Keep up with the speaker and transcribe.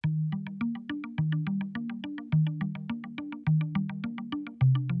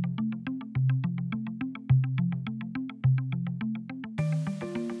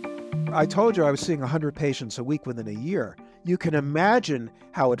I told you I was seeing 100 patients a week within a year. You can imagine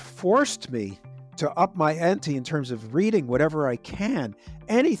how it forced me to up my ante in terms of reading whatever I can.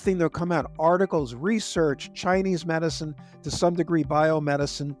 Anything that'll come out, articles, research, Chinese medicine, to some degree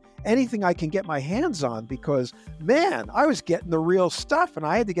biomedicine, anything I can get my hands on, because, man, I was getting the real stuff and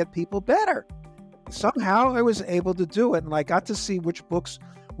I had to get people better. Somehow I was able to do it, and I got to see which books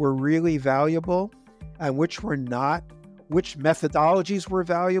were really valuable and which were not, which methodologies were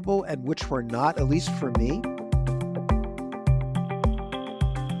valuable and which were not, at least for me.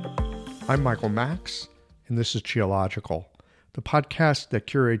 I'm Michael Max, and this is Geological, the podcast that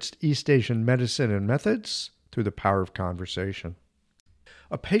curates East Asian medicine and methods through the power of conversation.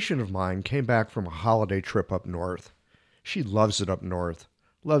 A patient of mine came back from a holiday trip up north. She loves it up north,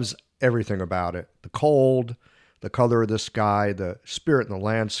 loves everything about it. The cold, the color of the sky, the spirit in the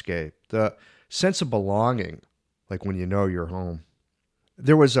landscape, the sense of belonging, like when you know you're home.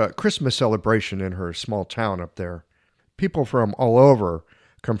 There was a Christmas celebration in her small town up there. People from all over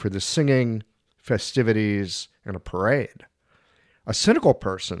come for the singing, festivities, and a parade. A cynical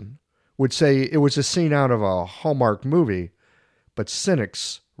person would say it was a scene out of a Hallmark movie, but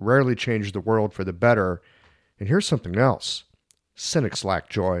cynics rarely change the world for the better. And here's something else. Cynics lack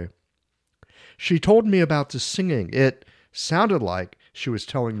joy. She told me about the singing. It sounded like she was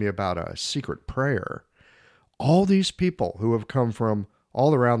telling me about a secret prayer. All these people who have come from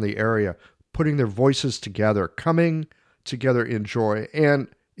all around the area, putting their voices together, coming together in joy, and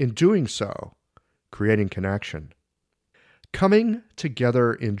in doing so, creating connection. Coming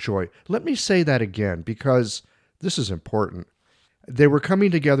together in joy. Let me say that again, because this is important. They were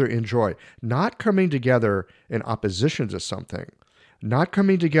coming together in joy, not coming together in opposition to something, not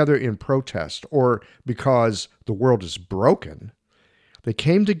coming together in protest or because the world is broken. They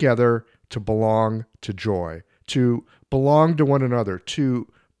came together to belong to joy, to belong to one another,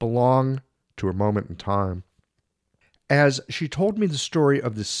 to belong to a moment in time. As she told me the story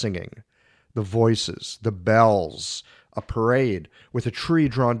of the singing, the voices, the bells, a parade with a tree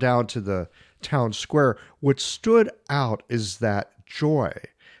drawn down to the town square, what stood out is that joy,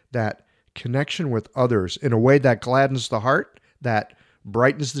 that connection with others in a way that gladdens the heart, that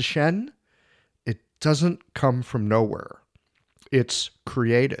brightens the shen. It doesn't come from nowhere. It's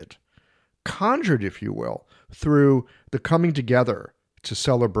created, conjured, if you will, through the coming together to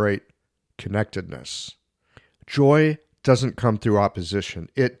celebrate connectedness. Joy doesn't come through opposition.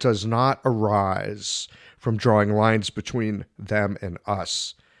 It does not arise from drawing lines between them and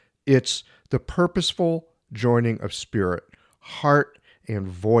us. It's the purposeful joining of spirit, heart, and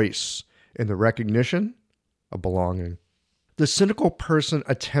voice in the recognition of belonging. The cynical person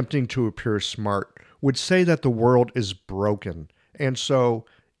attempting to appear smart would say that the world is broken, and so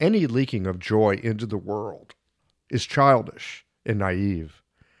any leaking of joy into the world is childish and naive.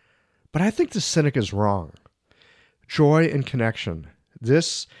 But I think the cynic is wrong. Joy and connection,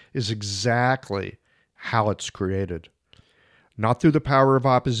 this is exactly how it's created. Not through the power of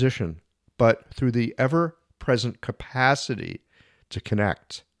opposition, but through the ever-present capacity to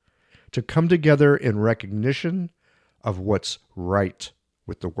connect, to come together in recognition of what's right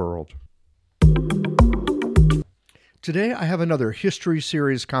with the world. Today, I have another History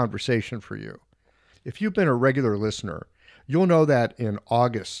Series conversation for you. If you've been a regular listener, you'll know that in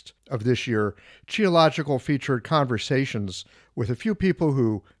August of this year, Geological featured conversations with a few people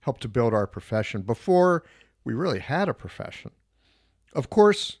who helped to build our profession before we really had a profession. Of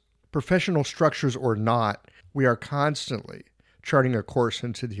course, professional structures or not, we are constantly charting a course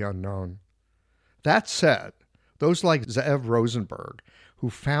into the unknown. That said, those like Zev Rosenberg, who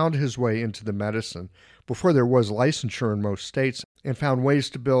found his way into the medicine before there was licensure in most states and found ways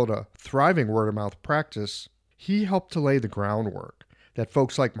to build a thriving word-of-mouth practice, he helped to lay the groundwork that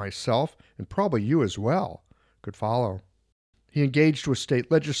folks like myself, and probably you as well, could follow. He engaged with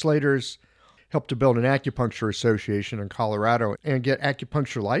state legislators, helped to build an acupuncture association in Colorado, and get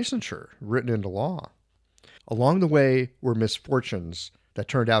acupuncture licensure written into law. Along the way were misfortunes that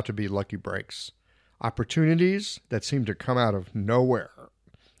turned out to be lucky breaks, opportunities that seemed to come out of nowhere,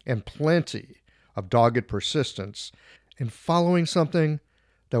 and plenty of dogged persistence in following something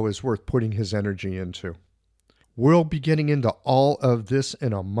that was worth putting his energy into. We'll be getting into all of this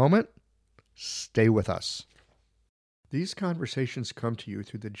in a moment. Stay with us. These conversations come to you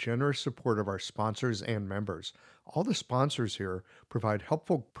through the generous support of our sponsors and members. All the sponsors here provide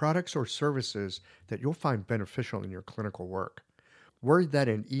helpful products or services that you'll find beneficial in your clinical work. Worried that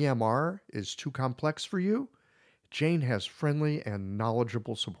an EMR is too complex for you? Jane has friendly and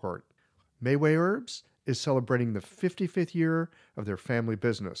knowledgeable support. Mayway Herbs is celebrating the 55th year of their family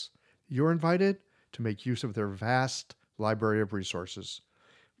business. You're invited to make use of their vast library of resources.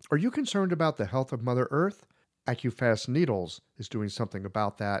 Are you concerned about the health of Mother Earth? AccuFast Needles is doing something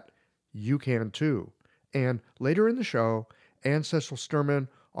about that. You can too. And later in the show, Ann Cecil Sturman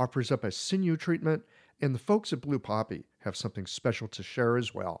offers up a sinew treatment, and the folks at Blue Poppy have something special to share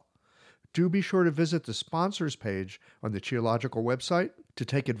as well. Do be sure to visit the sponsors page on the Qiological website to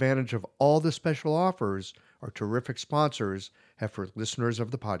take advantage of all the special offers our terrific sponsors have for listeners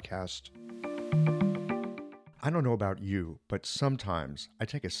of the podcast. I don't know about you, but sometimes I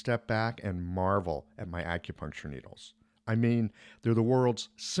take a step back and marvel at my acupuncture needles. I mean, they're the world's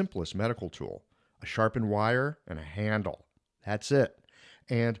simplest medical tool. A sharpened wire and a handle. That's it.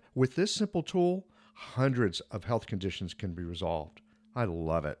 And with this simple tool, hundreds of health conditions can be resolved. I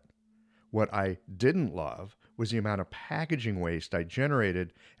love it. What I didn't love was the amount of packaging waste I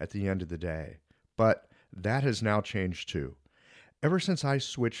generated at the end of the day. But that has now changed too. Ever since I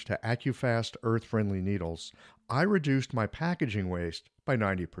switched to AccuFast earth-friendly needles, I reduced my packaging waste by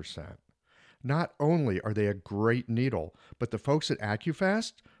 90%. Not only are they a great needle, but the folks at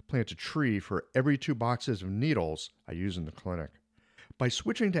AccuFast plant a tree for every 2 boxes of needles I use in the clinic. By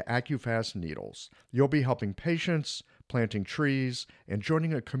switching to AccuFast needles, you'll be helping patients, planting trees, and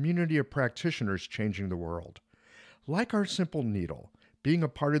joining a community of practitioners changing the world. Like our simple needle, being a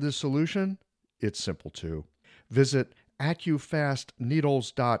part of the solution, it's simple too. Visit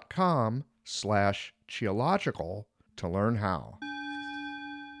AccuFastNeedles.com/Qiological to learn how.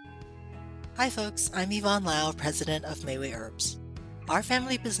 Hi folks, I'm Yvonne Lau, president of Mayway Herbs. Our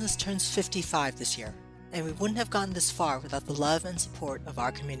family business turns 55 this year, and we wouldn't have gotten this far without the love and support of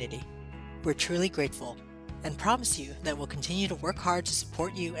our community. We're truly grateful and promise you that we'll continue to work hard to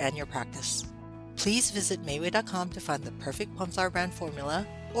support you and your practice. Please visit Mayway.com to find the perfect Plum Flower brand formula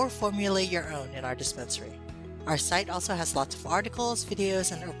or formulate your own in our dispensary. Our site also has lots of articles,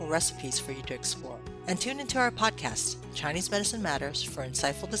 videos, and herbal recipes for you to explore. And tune into our podcast, Chinese Medicine Matters, for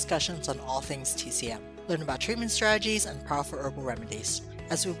insightful discussions on all things TCM. Learn about treatment strategies and powerful herbal remedies.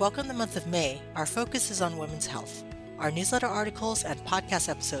 As we welcome the month of May, our focus is on women's health. Our newsletter articles and podcast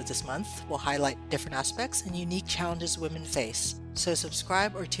episodes this month will highlight different aspects and unique challenges women face, so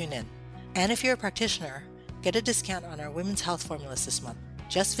subscribe or tune in. And if you're a practitioner, get a discount on our women's health formulas this month.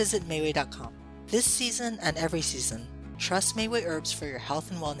 Just visit Mayway.com. This season and every season, trust Mayway Herbs for your health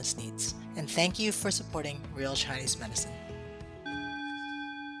and wellness needs, and thank you for supporting real Chinese medicine.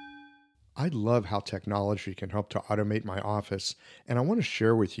 I love how technology can help to automate my office, and I want to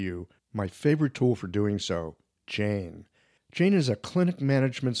share with you my favorite tool for doing so, Jane. Jane is a clinic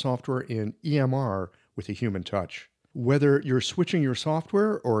management software in EMR with a human touch. Whether you're switching your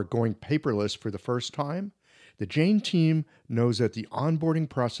software or going paperless for the first time, the Jane team knows that the onboarding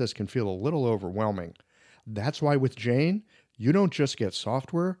process can feel a little overwhelming. That's why with Jane, you don't just get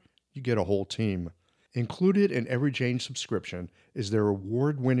software, you get a whole team. Included in every Jane subscription is their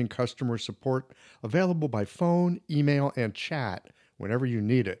award-winning customer support available by phone, email, and chat whenever you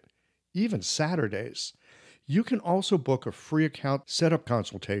need it, even Saturdays. You can also book a free account setup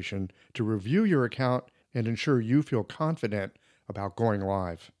consultation to review your account and ensure you feel confident about going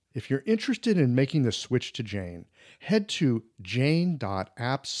live. If you're interested in making the switch to Jane, head to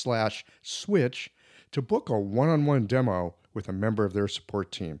jane.app/switch to book a one-on-one demo with a member of their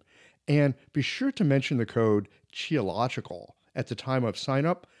support team. And be sure to mention the code Qiological at the time of sign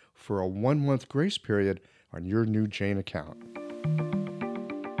up for a 1-month grace period on your new Jane account.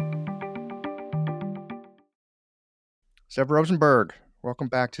 Zeb Rosenberg, welcome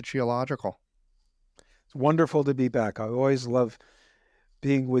back to Qiological. It's wonderful to be back. I always love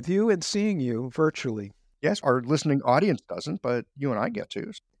being with you and seeing you virtually. Yes, our listening audience doesn't, but you and I get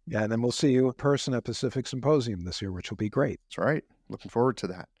to. Yeah, and then we'll see you in person at Pacific Symposium this year, which will be great. That's right. Looking forward to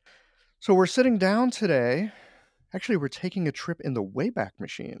that. So we're sitting down today. Actually, we're taking a trip in the Wayback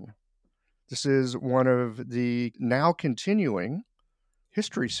Machine. This is one of the now continuing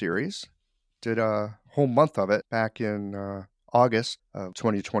history series. Did a whole month of it back in August of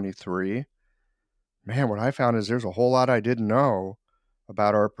 2023. Man, what I found is there's a whole lot I didn't know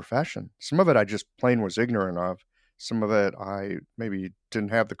about our profession. Some of it I just plain was ignorant of. Some of it I maybe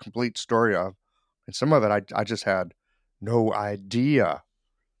didn't have the complete story of. And some of it I just had no idea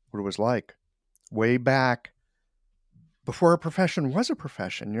what it was like. Way back before our profession was a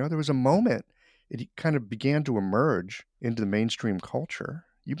profession, there was a moment it kind of began to emerge into the mainstream culture.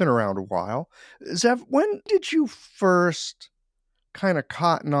 You've been around a while. Zev, when did you first kind of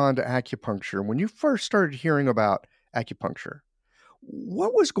cotton on to acupuncture? When you first started hearing about acupuncture,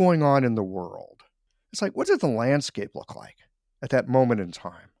 what was going on in the world? It's like, what did the landscape look like at that moment in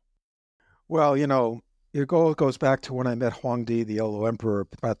time? Well, It all goes back to when I met Huangdi, the Yellow Emperor,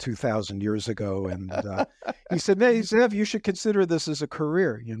 about 2,000 years ago. And he said, "Hey, Zev, you should consider this as a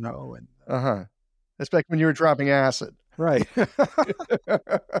career, you know." And Uh-huh. That's back when you were dropping acid. right.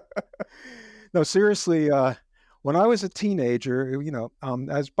 No, seriously, when I was a teenager,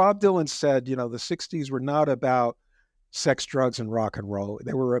 as Bob Dylan said, the 60s were not about sex, drugs, and rock and roll.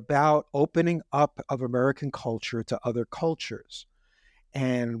 They were about opening up of American culture to other cultures.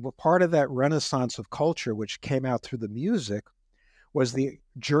 And part of that renaissance of culture, which came out through the music, was the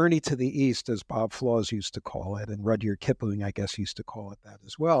journey to the East, as Bob Flaws used to call it, and Rudyard Kipling, I guess, used to call it that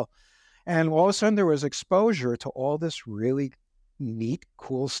as well. And all of a sudden, there was exposure to all this really neat,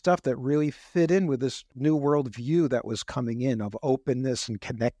 cool stuff that really fit in with this new world view that was coming in of openness and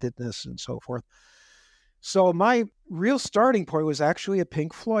connectedness and so forth. So my real starting point was actually a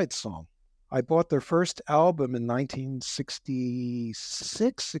Pink Floyd song. I bought their first album in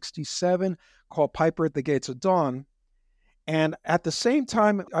 1966, 67, called Piper at the Gates of Dawn. And at the same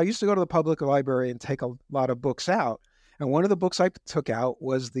time, I used to go to the public library and take a lot of books out. And one of the books I took out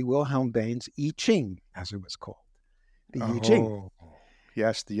was the Wilhelm Baines Yi Jing, as it was called. The Yi Jing.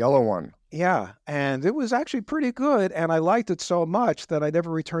 Yes, the yellow one. Yeah, and it was actually pretty good. And I liked it so much that I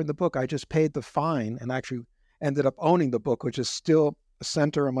never returned the book. I just paid the fine and actually ended up owning the book, which is still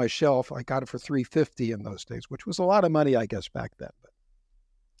center on my shelf. I got it for $3.50 in those days, which was a lot of money, I guess, back then. But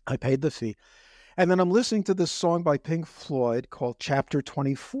I paid the fee. And then I'm listening to this song by Pink Floyd called Chapter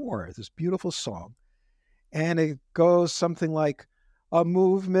 24, this beautiful song. And it goes something like, "A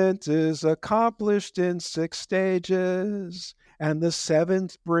movement is accomplished in 6 stages, and the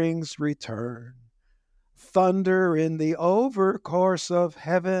 7th brings return. Thunder in the overcourse of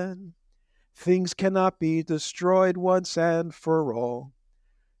heaven. Things cannot be destroyed once and for all.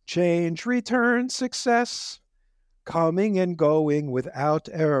 Change, return, success, coming and going without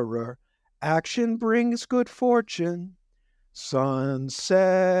error. Action brings good fortune.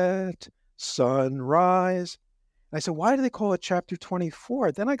 Sunset, sunrise." And I said, "Why do they call it Chapter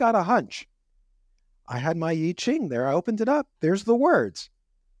 24? Then I got a hunch. I had my Yi Jing there. I opened it up. There's the words.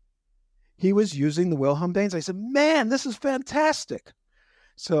 He was using the Wilhelm Baines. I said, "Man, this is fantastic."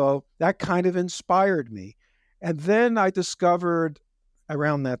 So that kind of inspired me. And then I discovered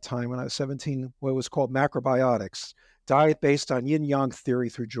around that time when I was 17, what was called macrobiotics, diet based on yin-yang theory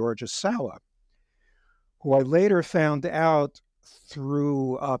through George Osawa, who I later found out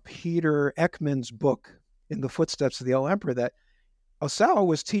through Peter Ekman's book, In the Footsteps of the Yellow Emperor, that Osawa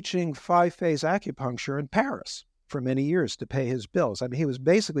was teaching 5-phase acupuncture in Paris for many years to pay his bills. I mean, he was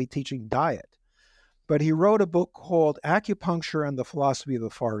basically teaching diet. But he wrote a book called Acupuncture and the Philosophy of the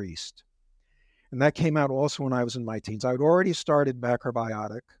Far East. And that came out also when I was in my teens. I had already started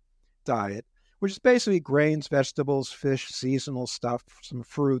macrobiotic diet, which is basically grains, vegetables, fish, seasonal stuff, some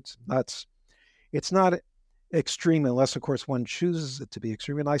fruits, nuts. It's not extreme unless, of course, one chooses it to be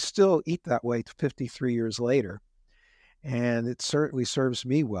extreme. And I still eat that way 53 years later. And it certainly serves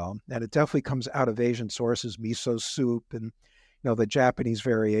me well. And it definitely comes out of Asian sources, miso soup and the Japanese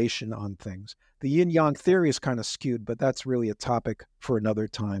variation on things. The yin-yang theory is kind of skewed, but that's really a topic for another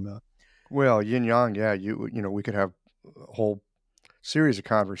time. Well, yin-yang, yeah, we could have a whole series of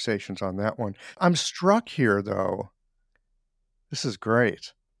conversations on that one. I'm struck here, though. This is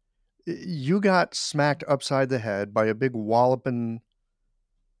great. You got smacked upside the head by a big walloping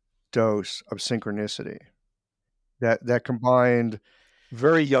dose of synchronicity that combined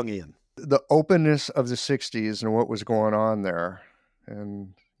very Jungian the openness of the 60s and what was going on there.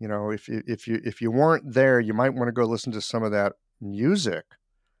 And if you weren't there, you might want to go listen to some of that music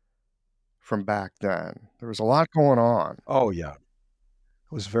from back then. There was a lot going on. Oh yeah,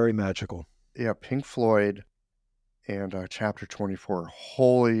 it was very magical. Yeah, Pink Floyd and Chapter 24.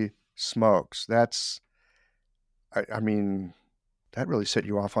 Holy smokes! That's, I mean, that really set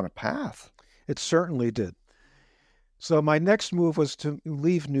you off on a path. It certainly did. So my next move was to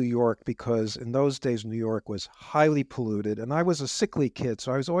leave New York because in those days, New York was highly polluted and I was a sickly kid.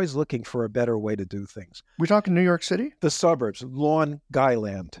 So I was always looking for a better way to do things. We talking New York City? The suburbs, Lawn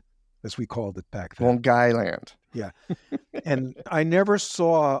Guyland, as we called it back then. Lawn Guyland. Yeah. And I never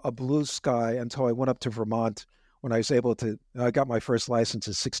saw a blue sky until I went up to Vermont when I was able to, I got my first license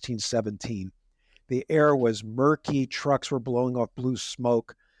in 1617. The air was murky. Trucks were blowing off blue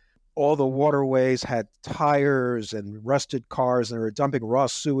smoke. All the waterways had tires and rusted cars, and they were dumping raw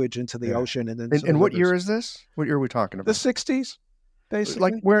sewage into the ocean. And what year is this? What year are we talking about? The 60s,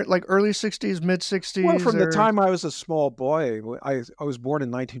 basically. Like early 60s, mid 60s? Well, from the time I was a small boy, I was born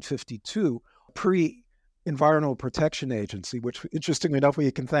in 1952, pre-Environmental Protection Agency, which, interestingly enough, we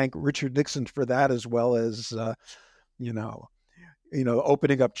can thank Richard Nixon for that, as well as,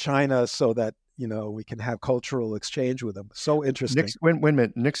 opening up China so that we can have cultural exchange with them. So interesting. Wait a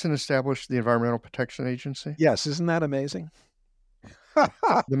minute. Nixon established the Environmental Protection Agency? Yes, isn't that amazing?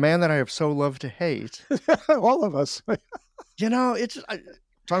 The man that I have so loved to hate. All of us. It's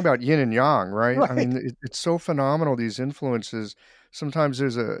talking about yin and yang, right? Right. I mean, it's so phenomenal, these influences. Sometimes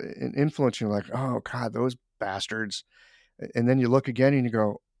there's an influence, you're like, oh, God, those bastards. And then you look again and you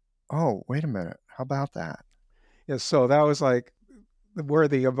go, oh, wait a minute. How about that? Yeah, so that was like where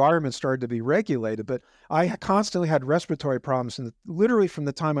the environment started to be regulated. But I constantly had respiratory problems, and literally from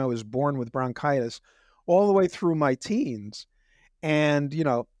the time I was born with bronchitis all the way through my teens. And,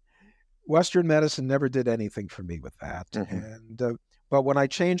 Western medicine never did anything for me with that. And but when I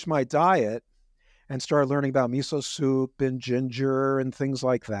changed my diet and started learning about miso soup and ginger and things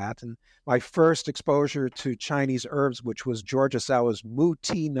like that, and my first exposure to Chinese herbs, which was Georgia Sauer's Mu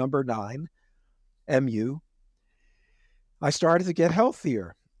Tea number 9, MU, I started to get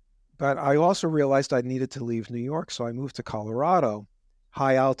healthier. But I also realized I needed to leave New York, so I moved to Colorado,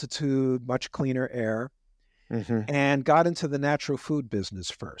 high altitude, much cleaner air. And got into the natural food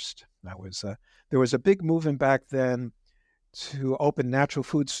business first. There was a big movement back then to open natural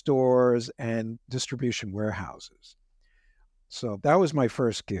food stores and distribution warehouses. So that was my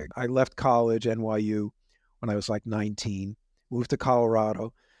first gig. I left college, NYU, when I was like 19, moved to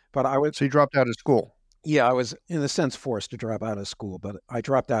Colorado. So you dropped out of school? Yeah, I was in a sense forced to drop out of school, but I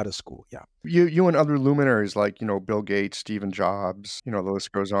dropped out of school. Yeah. You and other luminaries like, Bill Gates, Stephen Jobs, the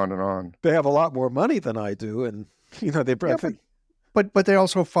list goes on and on. They have a lot more money than I do. And, they But they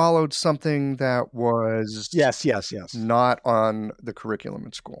also followed something that was yes, not on the curriculum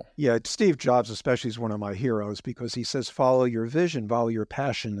in school. Yeah, Steve Jobs especially is one of my heroes because he says, follow your vision, follow your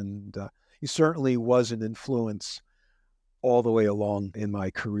passion. And he certainly was an influence all the way along in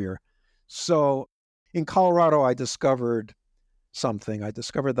my career. So in Colorado, I discovered something. I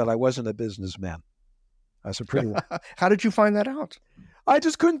discovered that I wasn't a businessman. That's a pretty one. How did you find that out? I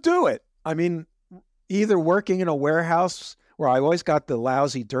just couldn't do it. I mean, either working in a warehouse where I always got the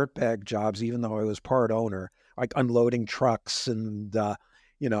lousy dirtbag jobs, even though I was part owner, like unloading trucks. And,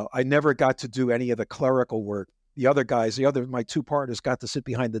 I never got to do any of the clerical work. My two partners got to sit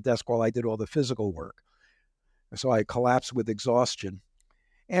behind the desk while I did all the physical work. So I collapsed with exhaustion.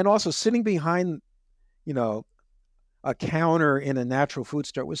 And also sitting behind, a counter in a natural food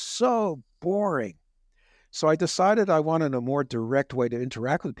store was so boring. So I decided I wanted a more direct way to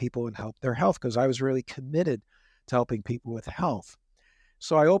interact with people and help their health because I was really committed to helping people with health.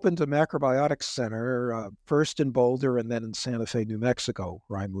 So I opened a macrobiotics center, first in Boulder and then in Santa Fe, New Mexico,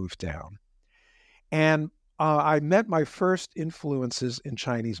 where I moved down. And I met my first influences in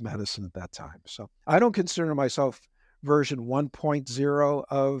Chinese medicine at that time. So I don't consider myself version 1.0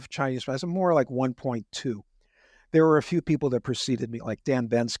 of Chinese medicine, more like 1.2. There were a few people that preceded me, like Dan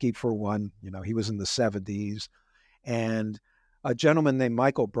Bensky, for one. He was in the 70s. And a gentleman named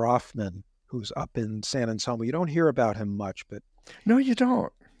Michael Brofman, who's up in San Anselmo. You don't hear about him much, but... No, you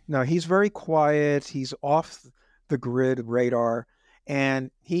don't. No, he's very quiet. He's off the grid radar.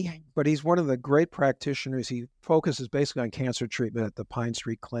 But he's one of the great practitioners. He focuses basically on cancer treatment at the Pine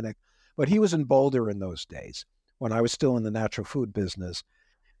Street Clinic. But he was in Boulder in those days when I was still in the natural food business.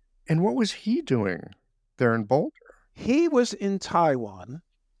 And what was he doing there in Boulder? He was in Taiwan,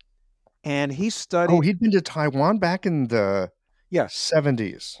 and he studied... Oh, he'd been to Taiwan back in the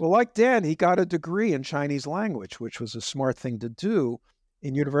 70s. Well, like Dan, he got a degree in Chinese language, which was a smart thing to do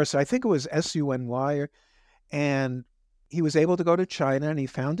in university. I think it was SUNY, and he was able to go to China, and he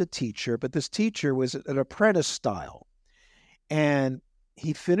found a teacher, but this teacher was an apprentice style. And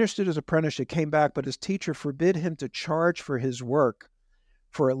he finished it as apprenticeship, came back, but his teacher forbid him to charge for his work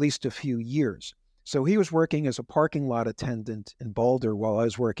for at least a few years. So he was working as a parking lot attendant in Boulder while I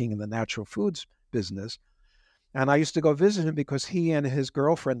was working in the natural foods business. And I used to go visit him because he and his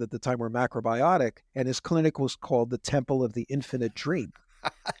girlfriend at the time were macrobiotic, and his clinic was called the Temple of the Infinite Dream.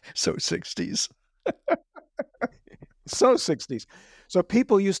 So 60s. So 60s. So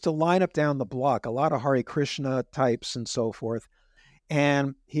people used to line up down the block, a lot of Hare Krishna types and so forth.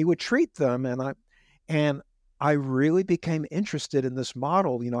 And he would treat them. And I really became interested in this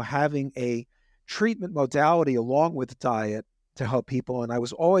model, having a treatment modality along with diet to help people. And I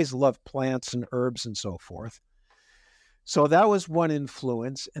was always loved plants and herbs and so forth. So that was one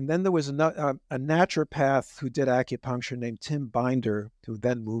influence. And then there was a naturopath who did acupuncture named Tim Binder, who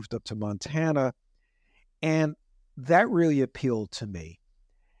then moved up to Montana. And that really appealed to me.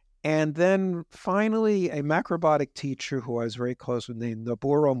 And then finally, a macrobiotic teacher who I was very close with named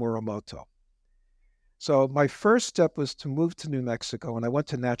Noboru Muramoto. So my first step was to move to New Mexico, and I went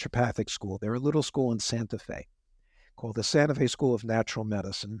to naturopathic school. There was a little school in Santa Fe called the Santa Fe School of Natural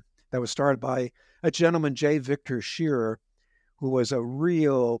Medicine. that was started by a gentleman, J. Victor Shearer, who was a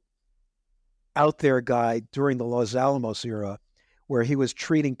real out there guy during the Los Alamos era, where he was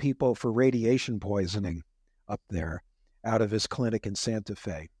treating people for radiation poisoning up there out of his clinic in Santa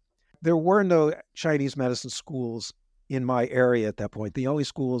Fe. There were no Chinese medicine schools in my area at that point. The only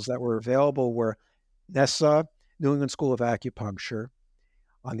schools that were available were NESA, New England School of Acupuncture,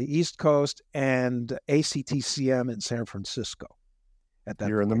 on the East Coast, and ACTCM in San Francisco. At that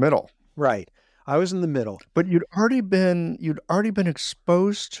You're point. in the middle. Right. I was in the middle. But you'd already been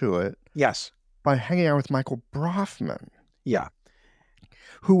exposed to it. Yes. By hanging out with Michael Brofman. Yeah.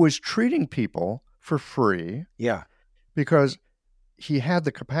 Who was treating people for free. Yeah. Because he had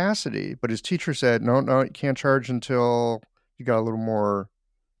the capacity, but his teacher said, no, you can't charge until you got a little more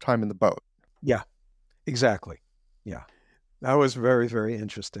time in the boat. Yeah, exactly. Yeah. That was very, very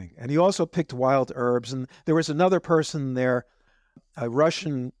interesting. And he also picked wild herbs. And there was another person there, a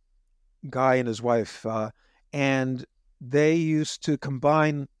Russian guy and his wife, and they used to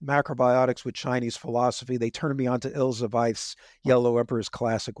combine macrobiotics with Chinese philosophy. They turned me on to Ilse Weiss's Yellow Emperor's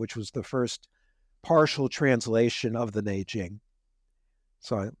Classic, which was the first partial translation of the Yi Jing.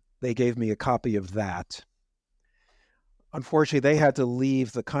 So they gave me a copy of that. Unfortunately, they had to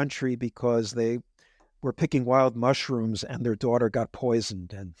leave the country because they were picking wild mushrooms and their daughter got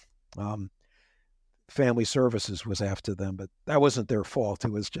poisoned, and family services was after them, but that wasn't their fault.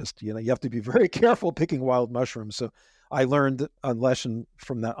 It was just, you have to be very careful picking wild mushrooms. So I learned a lesson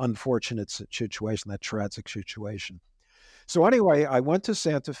from that unfortunate situation, that tragic situation. So anyway, I went to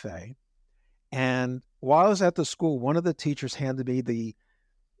Santa Fe, and while I was at the school, one of the teachers handed me the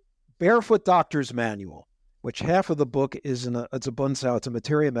Barefoot Doctor's Manual, which half of the book is it's a Bunzhao, it's a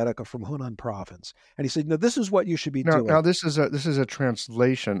Materia Medica from Hunan Province. And he said, no, this is what you should be doing. Now this is a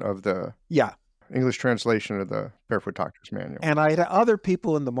translation of the English translation of the Barefoot Doctor's Manual. And I had other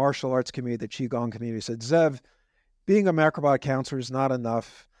people in the martial arts community, the Qigong community, said, Zev, being a macrobiotic counselor is not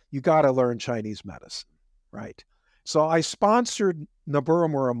enough. You got to learn Chinese medicine, right? So I sponsored Noboru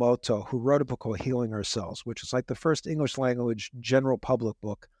Muramoto, who wrote a book called Healing Ourselves, which is like the first English language general public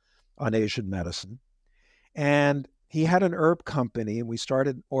book on Asian medicine. And he had an herb company, and we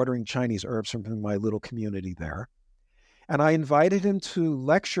started ordering Chinese herbs from my little community there. And I invited him to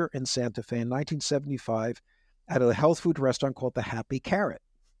lecture in Santa Fe in 1975 at a health food restaurant called the Happy Carrot.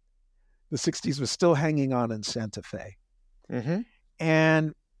 The 60s was still hanging on in Santa Fe. Mm-hmm.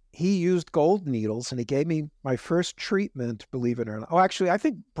 And he used gold needles, and he gave me my first treatment, believe it or not. Oh, actually, I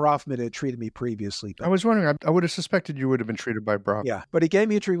think Brofman had treated me previously. I was wondering, I would have suspected you would have been treated by Brofman. Yeah, but he gave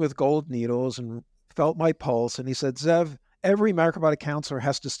me a treatment with gold needles and felt my pulse, and he said, Zev, every macrobiotic counselor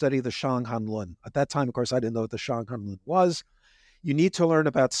has to study the Shanghan Lun. At that time, of course, I didn't know what the Shanghan Lun was. You need to learn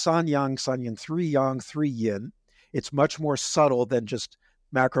about San Yang, 3 Yang, 3 Yin. It's much more subtle than just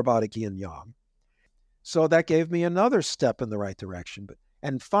macrobiotic yin yang. So that gave me another step in the right direction.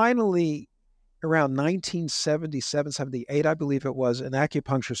 And finally, around 1977, 78, I believe it was, an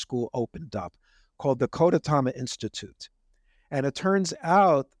acupuncture school opened up called the Kodatama Institute. And it turns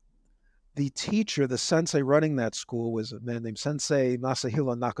out the teacher, the sensei running that school, was a man named Sensei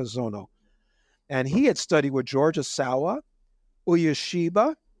Masahiro Nakazono. And he had studied with Georgia Sawa,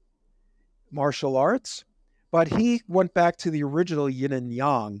 Uyeshiba, martial arts, but he went back to the original yin and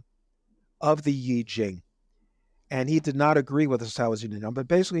yang of the Yi Jing. And he did not agree with the Sawa's yin and yang, but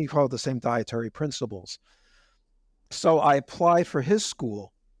basically he followed the same dietary principles. So I applied for his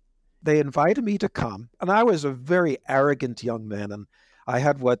school. They invited me to come, and I was a very arrogant young man, and I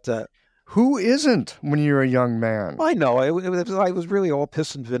had what... Who isn't when you're a young man? I know. I was really all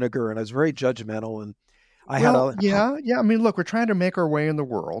piss and vinegar, and I was very judgmental, and Yeah. I mean, look, we're trying to make our way in the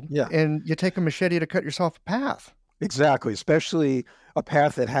world, and you take a machete to cut yourself a path. Exactly, especially a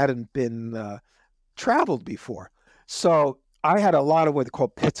path that hadn't been traveled before. So I had a lot of what they call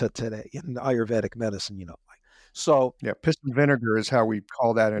pitta today in Ayurvedic medicine, So piss and vinegar is how we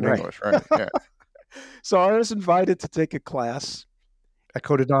call that in English, right? Yeah. So I was invited to take a class at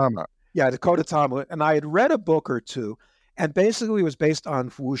Kodadama. Yeah, at Kodatama, and I had read a book or two, and basically it was based on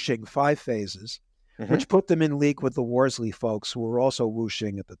whooshing, 5 phases, which put them in league with the Worsley folks who were also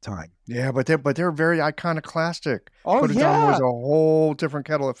whooshing at the time. Yeah, but they're very iconoclastic. Oh, Kodadama was a whole different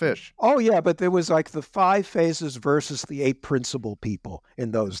kettle of fish. Oh, yeah, but there was like the 5 phases versus the 8 principal people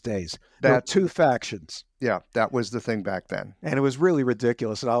in those days. There were 2 factions. Yeah, that was the thing back then. And it was really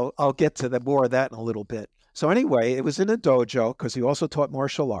ridiculous, and I'll get to more of that in a little bit. So anyway, it was in a dojo because he also taught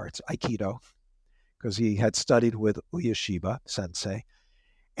martial arts, Aikido, because he had studied with Uyeshiba sensei.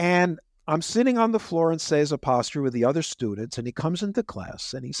 And I'm sitting on the floor in Seiza posture with the other students, and he comes into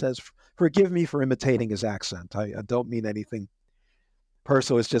class and he says, forgive me for imitating his accent. I don't mean anything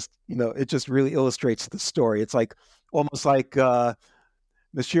Perso is just, it just really illustrates the story. It's like almost like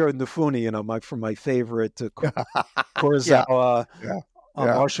Monsieur Nufuni, from my favorite Yeah, Kurosawa yeah, yeah.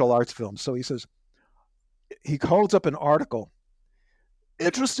 martial arts film. So he holds up an article.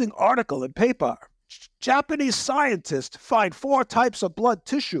 Interesting article in paper. Japanese scientists find 4 types of blood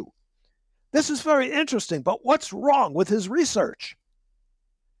tissue. This is very interesting, but what's wrong with his research?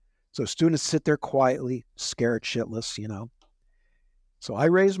 So students sit there quietly, scared shitless, So I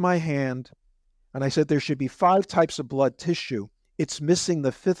raised my hand and I said there should be 5 types of blood tissue. It's missing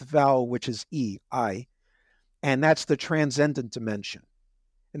the 5th vowel, which is E, I, and that's the transcendent dimension.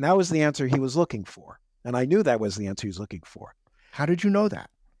 And that was the answer he was looking for. And I knew that was the answer he was looking for. How did you know that?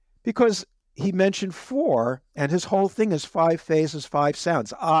 Because he mentioned 4, and his whole thing is 5 phases, 5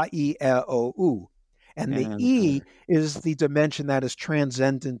 sounds, A, E, E, O, U. And the E is the dimension that is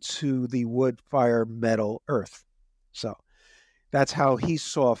transcendent to the wood, fire, metal, earth. So that's how he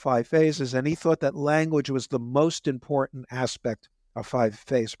saw 5 phases, and he thought that language was the most important aspect of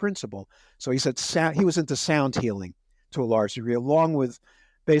 5-phase principle. So he said he was into sound healing to a large degree, along with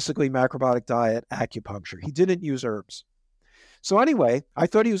basically macrobiotic diet, acupuncture. He didn't use herbs. So anyway, I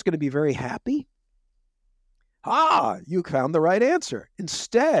thought he was going to be very happy. You found the right answer.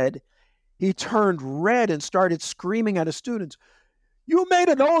 Instead, he turned red and started screaming at his students, "You made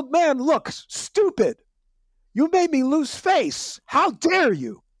an old man look stupid. You made me lose face. How dare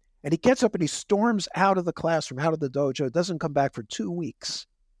you?" And he gets up and he storms out of the classroom, out of the dojo, doesn't come back for 2 weeks.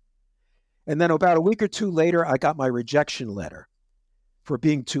 And then about a week or 2 later, I got my rejection letter for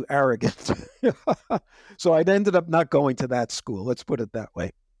being too arrogant. So I ended up not going to that school. Let's put it that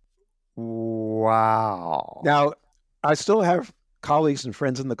way. Wow. Now, I still have colleagues and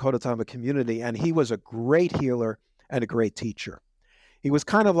friends in the Kodatama community, and he was a great healer and a great teacher. He was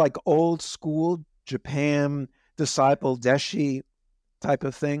kind of like old school Japan disciple deshi type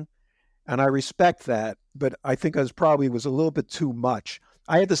of thing. And I respect that, but I think I was a little bit too much.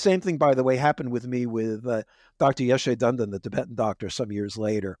 I had the same thing, by the way, happen with me with Dr. Yeshe Dundan, the Tibetan doctor, some years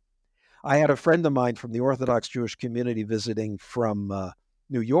later. I had a friend of mine from the Orthodox Jewish community visiting from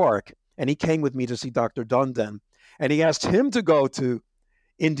New York, and he came with me to see Dr. Dundan, and he asked him to go to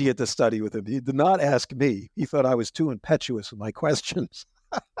India to study with him. He did not ask me. He thought I was too impetuous with my questions.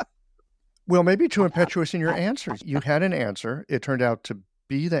 Well, maybe too impetuous in your answers. You had an answer. It turned out to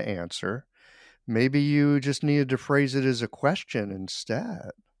be the answer. Maybe you just needed to phrase it as a question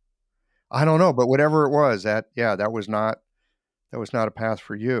instead. I don't know, but whatever it was, that was not a path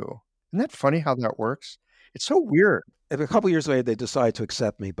for you. Isn't that funny how that works? It's so weird. A couple of years later, they decided to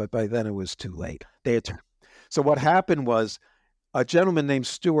accept me, but by then it was too late. So what happened was a gentleman named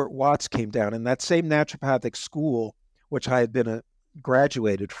Stuart Watts came down in that same naturopathic school, which I had been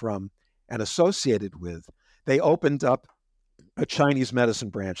graduated from and associated with. They opened up a Chinese medicine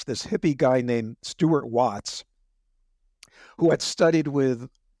branch. This hippie guy named Stuart Watts, who had studied with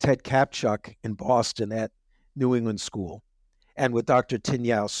Ted Kapchuk in Boston at New England School, and with Dr. Tin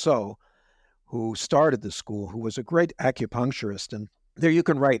Yao So, who started the school, who was a great acupuncturist. And there you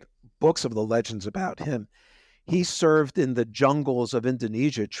can write books of the legends about him. He served in the jungles of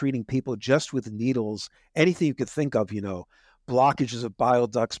Indonesia, treating people just with needles, anything you could think of, blockages of bile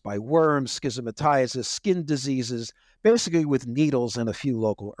ducts by worms, schismatiasis, skin diseases, basically with needles and a few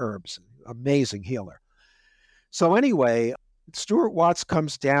local herbs. Amazing healer. So anyway, Stuart Watts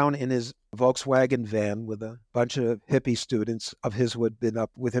comes down in his Volkswagen van with a bunch of hippie students of his who had been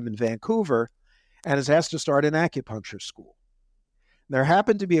up with him in Vancouver and is asked to start an acupuncture school. There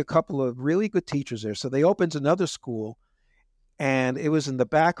happened to be a couple of really good teachers there, so they opened another school, and it was in the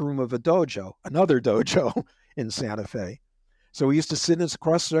back room of another dojo in Santa Fe. So we used to sit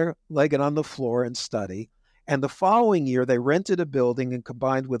cross-legged on the floor and study. And the following year, they rented a building and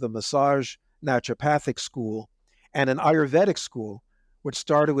combined with a massage naturopathic school and an Ayurvedic school, which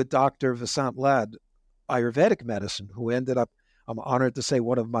started with Dr. Vasant Lad, Ayurvedic medicine, who ended up, I'm honored to say,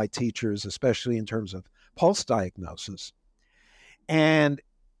 one of my teachers, especially in terms of pulse diagnosis. And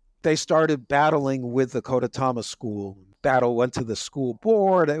they started battling with the Kodatama school. Battle went to the school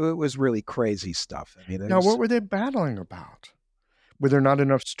board. It was really crazy stuff. What were they battling about? Were there not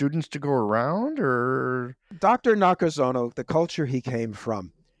enough students to go around, or? Dr. Nakazono, the culture he came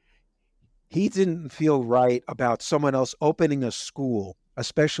from, he didn't feel right about someone else opening a school,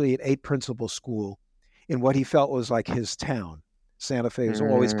 especially an 8-principal school, in what he felt was like his town. Santa Fe was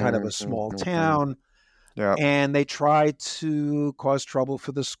always kind of a small town. Yeah. And they tried to cause trouble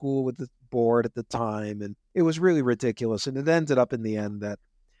for the school with the board at the time. And it was really ridiculous. And it ended up in the end that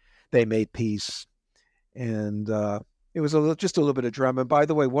they made peace. And it was just a little bit of drama. And by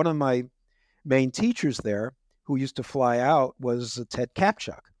the way, one of my main teachers there, who used to fly out was Ted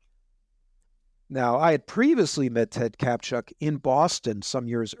Kapchuk. Now, I had previously met Ted Kapchuk in Boston some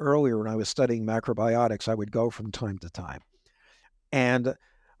years earlier when I was studying macrobiotics. I would go from time to time. And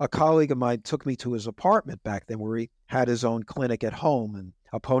a colleague of mine took me to his apartment back then where he had his own clinic at home and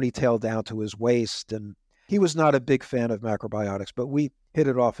a ponytail down to his waist. And he was not a big fan of macrobiotics, but we hit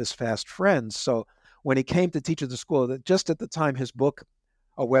it off as fast friends. So when he came to teach at the school, just at the time his book,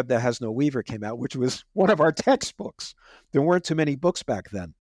 A Web That Has No Weaver, came out, which was one of our textbooks. There weren't too many books back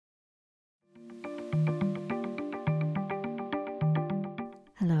then.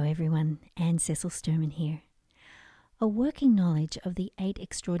 Hello everyone, Anne Cecil Sturman here. A working knowledge of the 8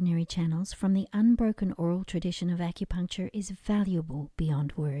 extraordinary channels from the unbroken oral tradition of acupuncture is valuable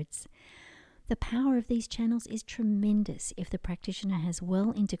beyond words. The power of these channels is tremendous if the practitioner has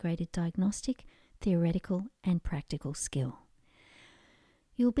well integrated diagnostic, theoretical, and practical skill.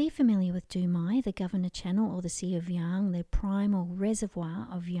 You'll be familiar with Dumai, the governor channel, or the Sea of Yang, the primal reservoir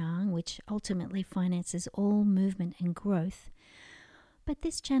of Yang, which ultimately finances all movement and growth. But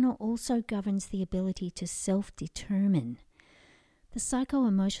this channel also governs the ability to self-determine. The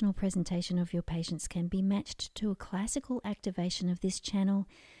psycho-emotional presentation of your patients can be matched to a classical activation of this channel,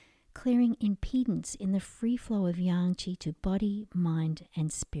 clearing impedance in the free flow of Yang Qi to body, mind,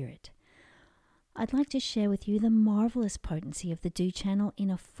 and spirit. I'd like to share with you the marvelous potency of the Du channel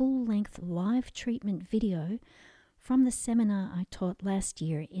in a full-length live treatment video from the seminar I taught last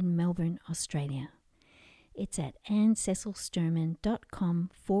year in Melbourne, Australia. It's at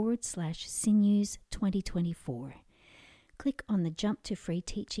annececilsturman.com/sinews 2024. Click on the Jump to Free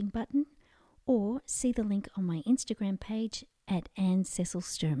Teaching button or see the link on my Instagram page at Anne Cecil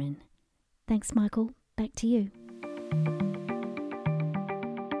Sturman. Thanks, Michael. Back to you.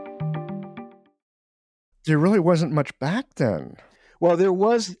 There really wasn't much back then. Well, there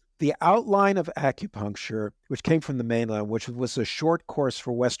was the outline of acupuncture, which came from the mainland, which was a short course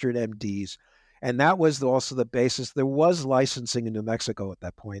for Western MDs. And that was also the basis. There was licensing in New Mexico at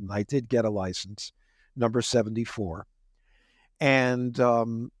that point, and I did get a license, number 74. And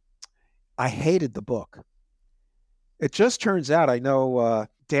I hated the book. It just turns out, I know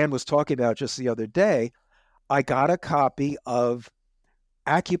Dan was talking about just the other day, I got a copy of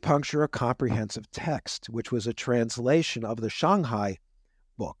Acupuncture, a Comprehensive Text, which was a translation of the Shanghai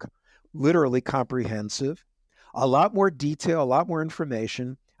book, literally comprehensive, a lot more detail, a lot more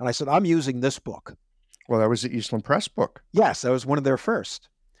information. And I said, I'm using this book. Well, that was the Eastland Press book. Yes, that was one of their first.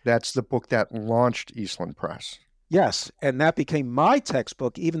 That's the book that launched Eastland Press. Yes, and that became my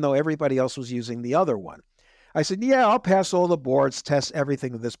textbook, even though everybody else was using the other one. I said, yeah, I'll pass all the boards, test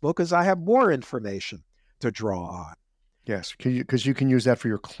everything in this book, because I have more information to draw on. Yes, because you can use that for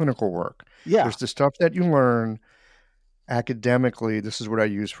your clinical work. Yeah. There's the stuff that you learn academically. This is what I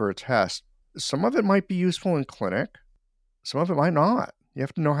use for a test. Some of it might be useful in clinic. Some of it might not. You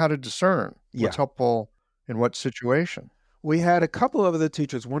have to know how to discern what's helpful in what situation. We had a couple of other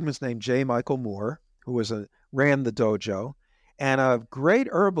teachers. One was named J. Michael Moore, who ran the dojo, and a great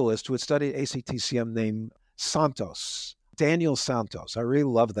herbalist who had studied ACTCM named Santos, Daniel Santos. I really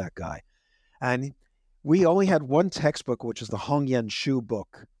love that guy. And we only had one textbook, which is the Hong Yen Shu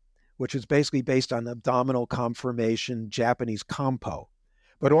book, which is basically based on abdominal conformation, Japanese Kampo.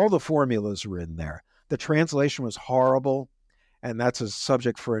 But all the formulas were in there. The translation was horrible. And that's a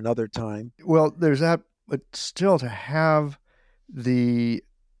subject for another time. Well, there's that, but still to have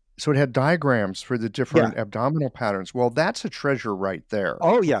so it had diagrams for the different abdominal patterns. Well, that's a treasure right there.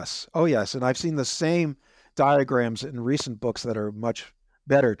 Oh, yes. Oh, yes. And I've seen the same diagrams in recent books that are much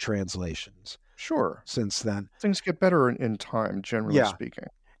better translations. Sure. Since then. Things get better in time, generally speaking.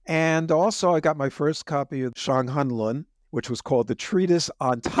 And also I got my first copy of Shang Han Lun, which was called The Treatise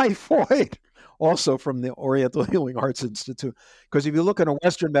on Typhoid. Also from the Oriental Healing Arts Institute. Because if you look in a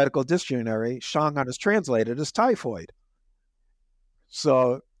Western medical dictionary, Shanghai is translated as typhoid.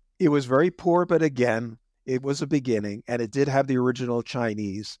 So it was very poor, but again, it was a beginning, and it did have the original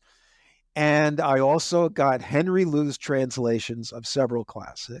Chinese. And I also got Henry Liu's translations of several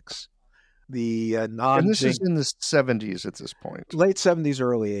classics. The And this is in the 70s at this point. Late 70s,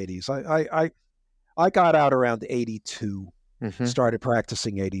 early 80s. I got out around 82, started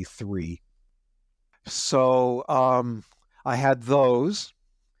practicing 83. So I had those.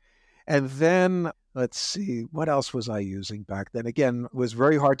 And then, let's see, what else was I using back then? Again, it was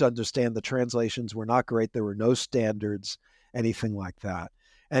very hard to understand. The translations were not great. There were no standards, anything like that.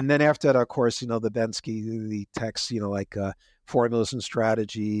 And then after that, of course, the Bensky, the texts, like Formulas and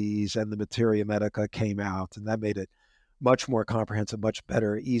Strategies and the Materia Medica came out. And that made it much more comprehensive, much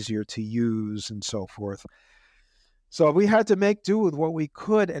better, easier to use, and so forth. So we had to make do with what we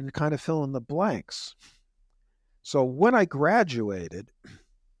could and kind of fill in the blanks. So when I graduated,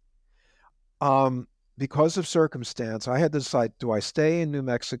 because of circumstance, I had to decide, do I stay in New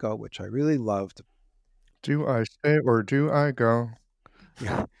Mexico, which I really loved? Do I stay or do I go?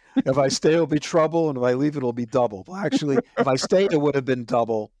 Yeah. If I stay, it'll be trouble, and if I leave, it'll be double. Well, actually, if I stayed, it would have been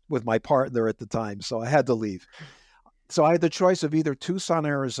double with my partner at the time, so I had to leave. So I had the choice of either Tucson,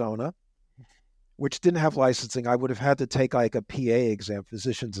 Arizona, which didn't have licensing. I would have had to take like a PA exam,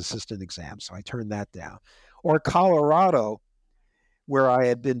 physician's assistant exam, so I turned that down. Or Colorado, where I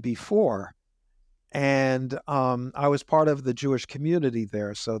had been before, and I was part of the Jewish community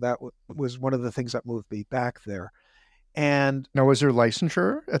there, so that was one of the things that moved me back there. And Now, was there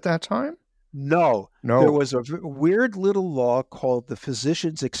licensure at that time? no, No. there was a weird little law called the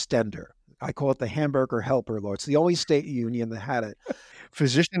Physician's Extender. I call it the Hamburger Helper Law. It's the only state union that had it.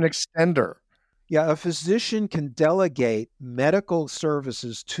 Physician extender. Yeah, a physician can delegate medical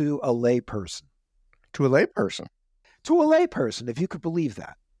services to a layperson. To a layperson. To a layperson, if you could believe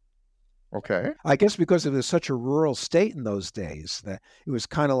that. Okay. I guess because it was such a rural state in those days that it was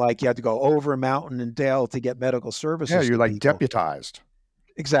kind of like you had to go over mountain and dale to get medical services. Yeah, you're like people. deputized.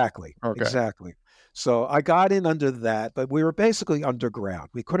 Exactly. Okay. Exactly. So I got in under that, but we were basically underground.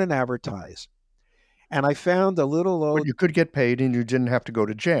 We couldn't advertise. And I found a little old... But you could get paid and you didn't have to go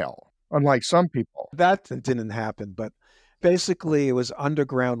to jail, unlike some people. That didn't happen, but basically it was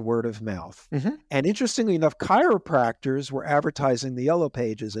underground word of mouth. Mm-hmm. And interestingly enough, chiropractors were advertising the Yellow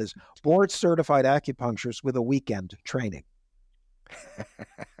Pages as board-certified acupuncturists with a weekend training.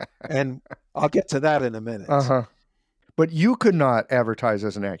 And I'll get to that in a minute. Uh-huh. But you could not advertise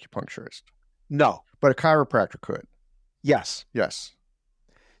as an acupuncturist. No. But a chiropractor could. Yes. Yes.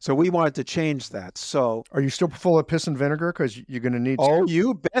 So we wanted to change that. So are you still full of piss and vinegar? Because you're going to need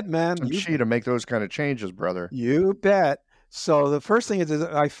you bet, man. some chi to make those kind of changes, brother. You bet. So the first thing is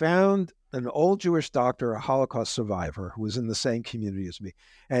I found an old Jewish doctor, a Holocaust survivor, who was in the same community as me.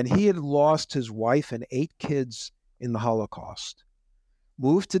 And he had lost his wife and 8 kids in the Holocaust.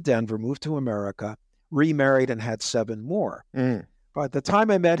 Moved to Denver, moved to America, remarried, and had 7 more. Mm. By the time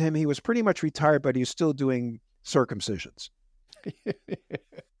I met him, he was pretty much retired, but he was still doing circumcisions.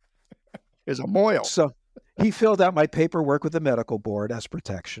 Is a moil. So he filled out my paperwork with the medical board as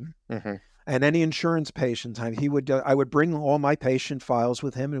protection. Mm-hmm. And any insurance patient time, I would bring all my patient files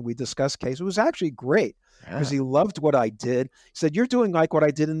with him and we discussed cases. It was actually great because he loved what I did. He said, "You're doing like what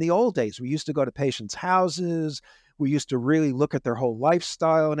I did in the old days. We used to go to patients' houses. We used to really look at their whole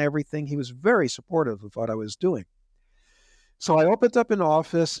lifestyle and everything." He was very supportive of what I was doing. So I opened up an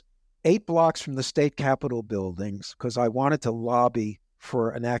office 8 blocks from the state capitol buildings because I wanted to lobby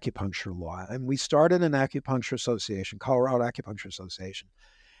for an acupuncture law. And we started an acupuncture association, Colorado Acupuncture Association.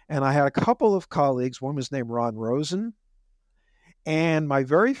 And I had a couple of colleagues. One was named Ron Rosen. And my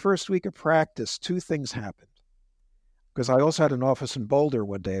very first week of practice, 2 things happened. Because I also had an office in Boulder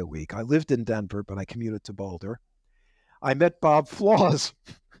one day a week. I lived in Denver, but I commuted to Boulder. I met Bob Flaws.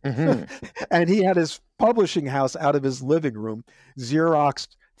 Mm-hmm. And he had his publishing house out of his living room,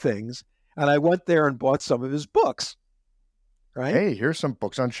 Xeroxed things. And I went there and bought some of his books. Right? Hey, here's some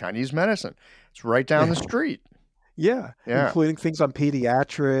books on Chinese medicine. It's right down the street. Yeah, including things on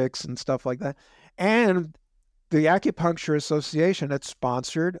pediatrics and stuff like that. And the Acupuncture Association had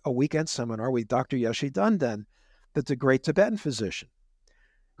sponsored a weekend seminar with Dr. Yeshe Dundan, that's a great Tibetan physician,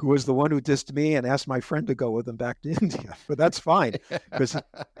 who was the one who dissed me and asked my friend to go with him back to India. But that's fine, because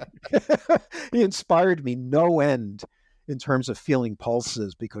he inspired me no end in terms of feeling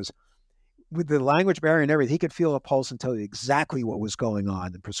pulses, because with the language barrier and everything, he could feel a pulse and tell you exactly what was going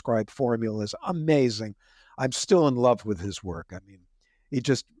on and prescribe formulas. Amazing. I'm still in love with his work. I mean, he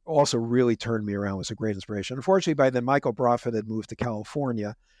just also really turned me around. It was a great inspiration. Unfortunately, by then, Michael Brofman had moved to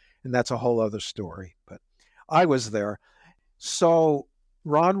California, and that's a whole other story. But I was there. So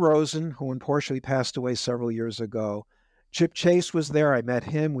Ron Rosen, who unfortunately passed away several years ago, Chip Chase was there. I met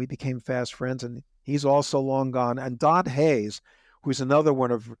him. We became fast friends, and he's also long gone. And Don Hayes, who's another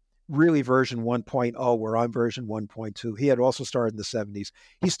one of really version 1.0, where I'm version 1.2. He had also started in the 70s.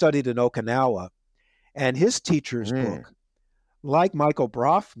 He studied in Okinawa. And his teacher's book, like Michael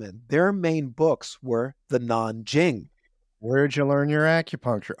Brofman, their main books were the Nanjing. Where'd you learn your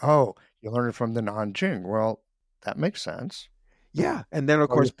acupuncture? Oh, you learned it from the Nanjing. Well, that makes sense. Yeah. And then, of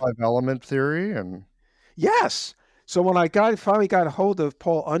course, 5-element theory. And yes. So when I finally got a hold of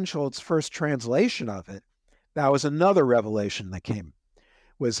Paul Unschold's first translation of it, that was another revelation that came,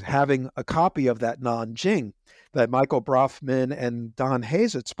 was having a copy of that Nanjing that Michael Brofman and Don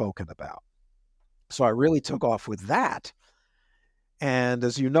Hayes had spoken about. So I really took off with that. And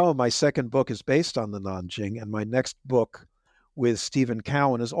as you know, my second book is based on the Nanjing, and my next book with Stephen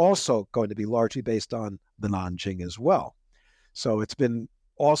Cowan is also going to be largely based on the Nanjing as well. So it's been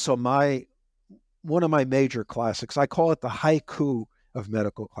also one of my major classics. I call it the haiku of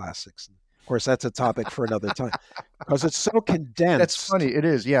medical classics. Of course, that's a topic for another time because it's so condensed. That's funny. It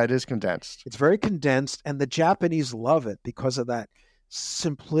is. Yeah, it is condensed. It's very condensed, and the Japanese love it because of that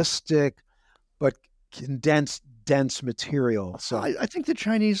simplistic but condensed, dense material. So I think the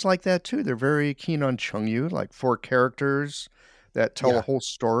Chinese like that too. They're very keen on Chengyu, like 4 characters that tell a whole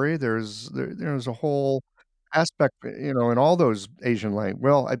story. There's a whole aspect, in all those Asian languages.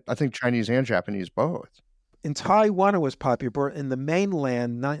 Well, I think Chinese and Japanese both. In Taiwan, it was popular. In the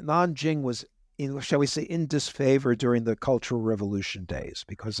mainland, Nanjing was, shall we say, in disfavor during the Cultural Revolution days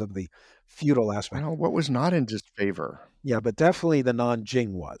because of the feudal aspect. Well, what was not in disfavor? Yeah, but definitely the Nanjing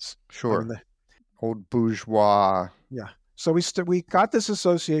was. Sure. Old bourgeois. Yeah. So we got this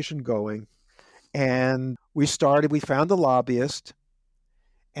association going, and we found a lobbyist,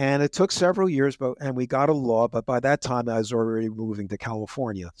 and it took several years, and we got a law, but by that time I was already moving to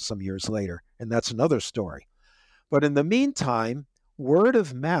California some years later, and that's another story. But in the meantime, word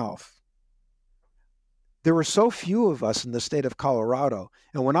of mouth, there were so few of us in the state of Colorado,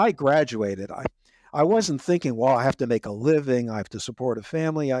 and when I graduated, I wasn't thinking, well, I have to make a living, I have to support a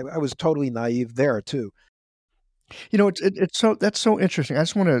family. I was totally naive there too. That's so interesting. I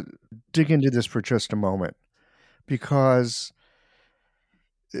just want to dig into this for just a moment, because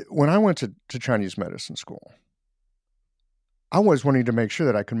when I went to Chinese medicine school, I was wanting to make sure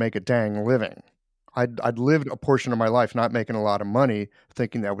that I could make a dang living. I'd lived a portion of my life not making a lot of money,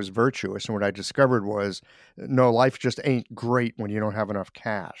 thinking that was virtuous. And what I discovered was, no, life just ain't great when you don't have enough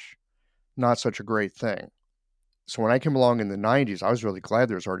cash. Not such a great thing. So when I came along in the 90s, I was really glad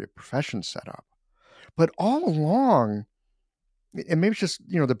there was already a profession set up. But all along, and maybe it's just,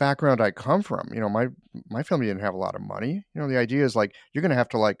 the background I come from, my family didn't have a lot of money. The idea is like, you're going to have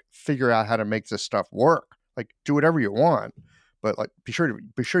to like figure out how to make this stuff work. Like, do whatever you want, but like, be sure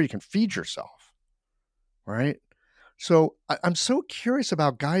you can feed yourself. Right. So I'm so curious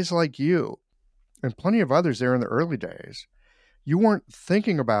about guys like you and plenty of others there in the early days. You weren't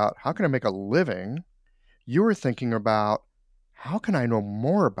thinking about how can I make a living? You were thinking about how can I know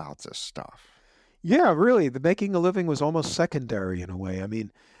more about this stuff? Yeah, really. The making a living was almost secondary in a way. I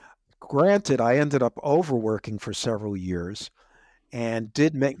mean, granted, I ended up overworking for several years and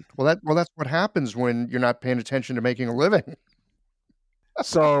did make... Well, that's what happens when you're not paying attention to making a living.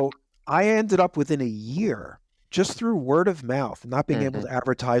 So I ended up within a year, just through word of mouth, not being able to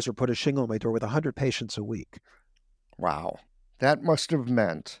advertise or put a shingle on my door, with 100 patients a week. Wow. That must have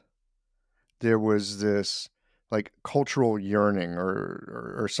meant there was this like cultural yearning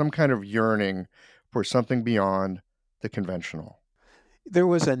or some kind of yearning for something beyond the conventional. There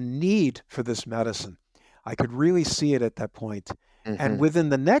was a need for this medicine. I could really see it at that point. And within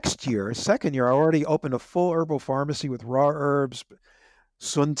the next year, second year, I already opened a full herbal pharmacy with raw herbs,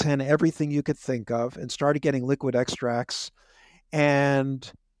 sunten, everything you could think of, and started getting liquid extracts. And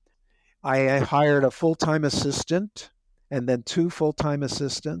I hired a full-time assistant and then 2 full-time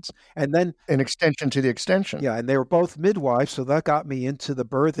assistants, and then an extension to the extension. Yeah, and they were both midwives, so that got me into the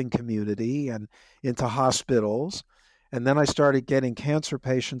birthing community and into hospitals. And then I started getting cancer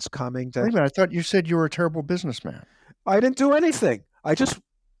patients coming to... Wait a minute, I thought you said you were a terrible businessman. I didn't do anything. I just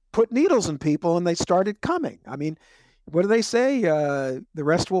put needles in people and they started coming. I mean, what do they say? The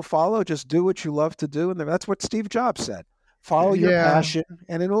rest will follow. Just do what you love to do. And that's what Steve Jobs said. Follow your passion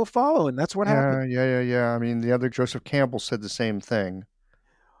and it will follow. And that's what happened. Yeah. I mean, the other Joseph Campbell said the same thing.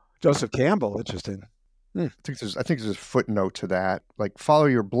 Joseph Campbell, interesting. I think there's a footnote to that. Like, follow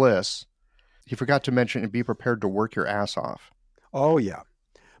your bliss. He forgot to mention and be prepared to work your ass off. Oh, yeah.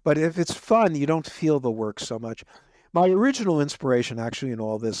 But if it's fun, you don't feel the work so much. My original inspiration, actually, in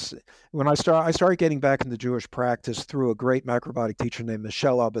all this, when I started getting back into Jewish practice through a great macrobiotic teacher named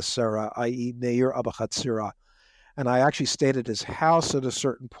Michel Abasera, i.e. Meir Abachatzira. And I actually stayed at his house at a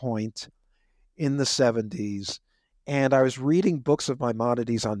certain point in the 70s. And I was reading books of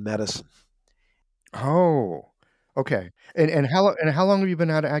Maimonides on medicine. Oh, okay. And how long have you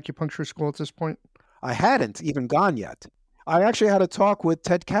been out of acupuncture school at this point? I hadn't even gone yet. I actually had a talk with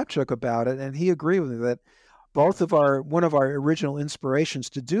Ted Kapchuk about it, and he agreed with me that one of our original inspirations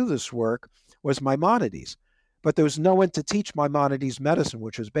to do this work was Maimonides. But there was no one to teach Maimonides medicine,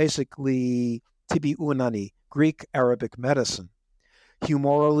 which was basically Tibi Unani, Greek Arabic medicine,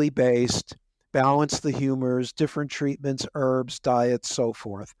 humorally based, balance the humors, different treatments, herbs, diets, so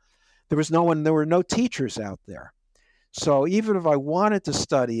forth. There were no teachers out there. So even if I wanted to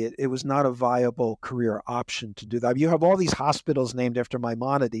study it, it was not a viable career option to do that. You have all these hospitals named after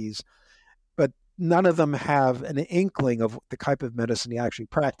Maimonides, but none of them have an inkling of the type of medicine you actually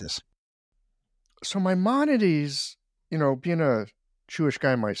practice. So Maimonides, being a Jewish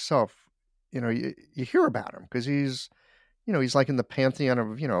guy myself, you hear about him because he's like in the pantheon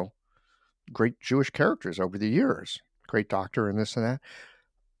of, great Jewish characters over the years, great doctor and this and that.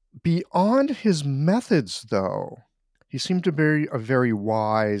 Beyond his methods, though, he seemed to be a very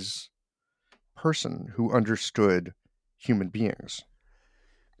wise person who understood human beings.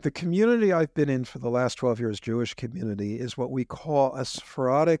 The community I've been in for the last 12 years, Jewish community, is what we call a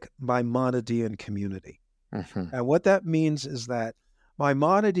Sephardic Maimonidean community. Mm-hmm. And what that means is that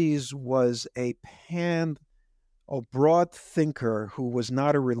Maimonides was a broad thinker who was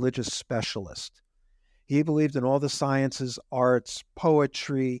not a religious specialist. He believed in all the sciences, arts,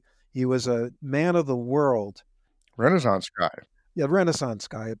 poetry. He was a man of the world. Renaissance guy. Yeah, Renaissance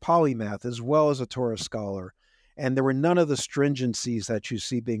guy, a polymath, as well as a Torah scholar. And there were none of the stringencies that you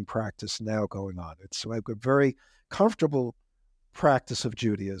see being practiced now going on. It's like a very comfortable practice of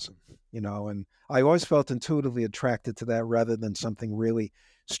Judaism, and I always felt intuitively attracted to that rather than something really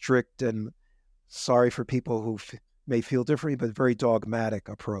strict and, sorry for people who may feel differently, but very dogmatic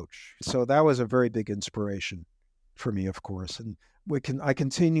approach. So that was a very big inspiration for me, of course. And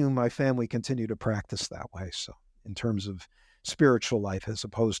my family continue to practice that way. So in terms of spiritual life as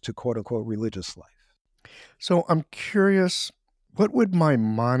opposed to quote unquote religious life. So I'm curious, what would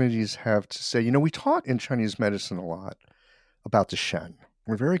Maimonides have to say? We taught in Chinese medicine a lot about the Shen.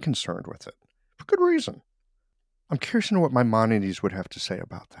 We're very concerned with it for good reason. I'm curious to know what Maimonides would have to say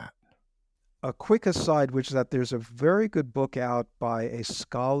about that. A quick aside, which is that there's a very good book out by a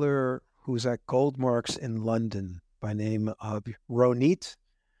scholar who's at Goldmarks in London by name of Ronit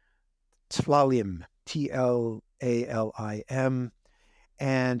Tlalim, Tlalim.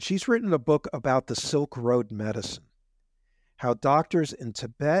 And she's written a book about the Silk Road medicine, how doctors in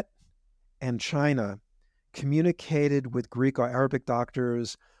Tibet and China communicated with Greek or Arabic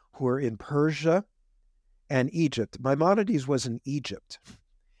doctors who were in Persia and Egypt. Maimonides was in Egypt,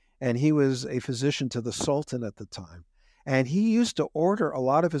 and he was a physician to the Sultan at the time. And he used to order a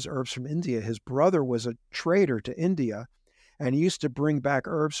lot of his herbs from India. His brother was a trader to India, and he used to bring back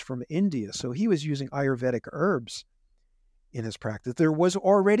herbs from India. So he was using Ayurvedic herbs in his practice. There was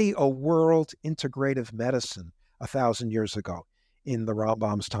already a world integrative medicine 1,000 years ago in the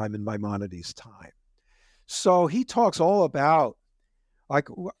Rambam's time, in Maimonides' time. So he talks all about,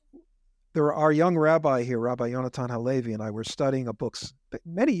 our young rabbi here, Rabbi Yonatan Halevi, and I were studying a book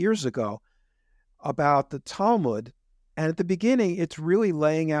many years ago about the Talmud. And at the beginning, it's really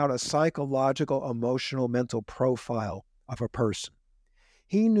laying out a psychological, emotional, mental profile of a person.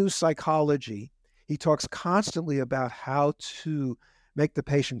 He knew psychology. He talks constantly about how to make the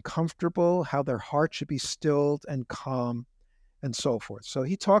patient comfortable, how their heart should be stilled and calm, and so forth. So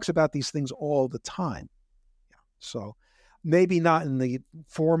he talks about these things all the time. So maybe not in the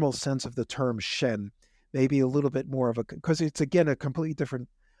formal sense of the term Shen, maybe a little bit more of because it's, again, a completely different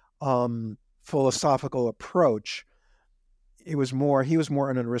philosophical approach. He was more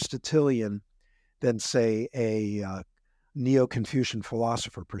an Aristotelian than, say, a Neo-Confucian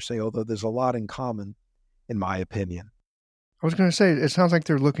philosopher per se, although there's a lot in common, in my opinion. I was going to say, it sounds like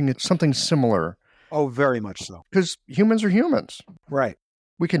they're looking at something similar. Oh, very much so. Because humans are humans. Right.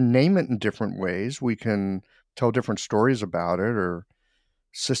 We can name it in different ways. We can tell different stories about it or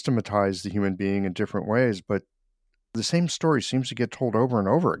systematize the human being in different ways, but the same story seems to get told over and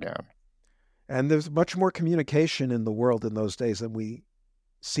over again. And there's much more communication in the world in those days than we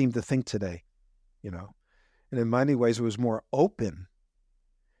seem to think today, And in many ways, it was more open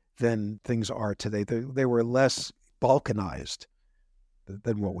than things are today. They were less balkanized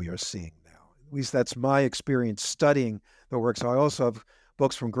than what we are seeing now. At least that's my experience studying the works. I also have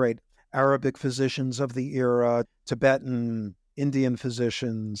books from great Arabic physicians of the era, Tibetan, Indian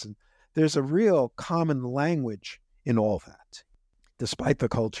physicians. And there's a real common language in all that, despite the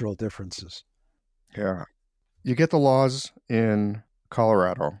cultural differences. Yeah. You get the laws in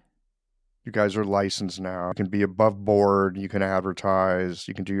Colorado. You guys are licensed now. You can be above board. You can advertise.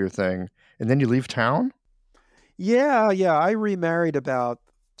 You can do your thing. And then you leave town? Yeah. I remarried about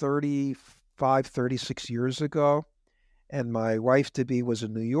 36 years ago. And my wife-to-be was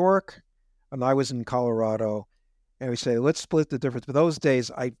in New York, and I was in Colorado. And we say, let's split the difference. But those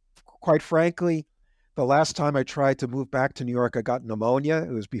days, quite frankly, the last time I tried to move back to New York, I got pneumonia.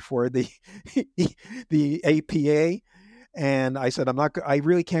 It was before the APA. And I said, I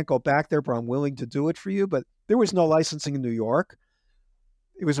really can't go back there, but I'm willing to do it for you. But there was no licensing in New York.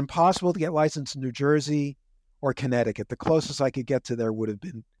 It was impossible to get licensed in New Jersey or Connecticut. The closest I could get to there would have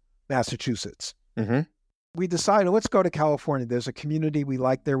been Massachusetts. Mm-hmm. We decided, let's go to California. There's a community we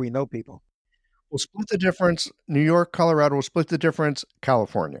like there. We know people. will split the difference. New York, Colorado will split the difference.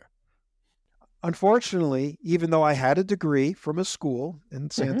 California. Unfortunately, even though I had a degree from a school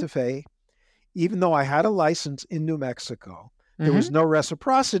in Santa Fe, even though I had a license in New Mexico, there was no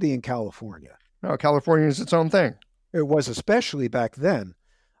reciprocity in California. No, California is its own thing. It was, especially back then.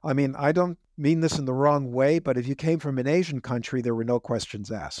 I mean, I don't mean this in the wrong way, but if you came from an Asian country, there were no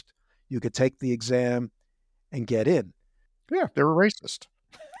questions asked. You could take the exam and get in. Yeah, they were racist.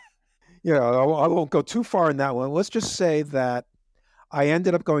 I won't go too far in that one. Let's just say that I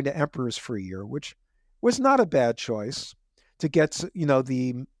ended up going to Emperor's for a year, which was not a bad choice to get,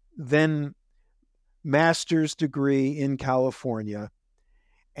 the then master's degree in California.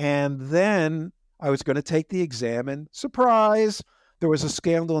 And then I was going to take the exam, and surprise, there was a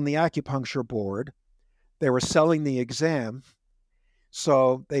scandal in the acupuncture board. They were selling the exam,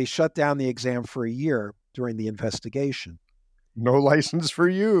 so they shut down the exam for a year during the investigation. No license for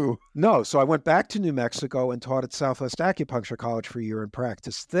you. No, so I went back to New Mexico and taught at Southwest Acupuncture College for a year and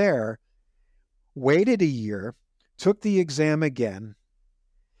practiced there, waited a year, took the exam again,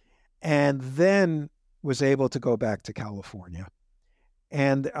 and then was able to go back to California.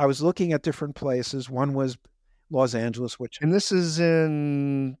 And I was looking at different places. One was Los Angeles, And this is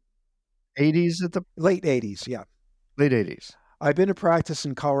in 80s at the... Late 80s, yeah. Late 80s. I've been to practice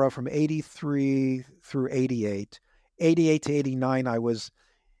in Colorado from 83 through 88. 88 to 89, I was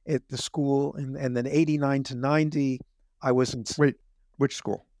at the school. And then 89 to 90, I was in... Wait, which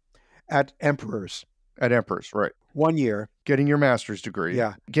school? At Emperor's. At Emperor's, right. 1 year. Getting your master's degree.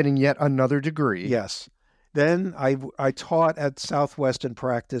 Yeah. Getting yet another degree. Yes. Then I taught at Southwest and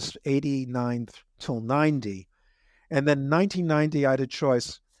practiced 89 till 90. And then 1990, I had a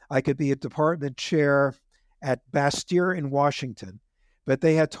choice. I could be a department chair at Bastyr in Washington, but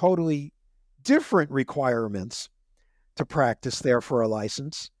they had totally different requirements to practice there for a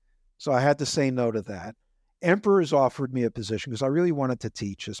license. So I had to say no to that. Emperor's offered me a position because I really wanted to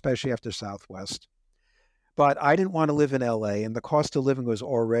teach, especially after Southwest. But I didn't want to live in LA, and the cost of living was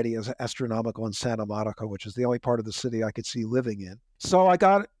already astronomical in Santa Monica, which is the only part of the city I could see living in. So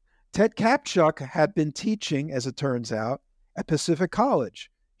Ted Kapchuk had been teaching, as it turns out, at Pacific College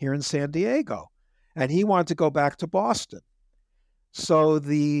here in San Diego, and he wanted to go back to Boston. So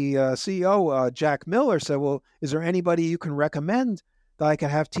the CEO, Jack Miller, said, well, is there anybody you can recommend that I could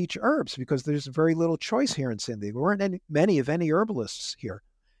have teach herbs? Because there's very little choice here in San Diego. There weren't many herbalists here.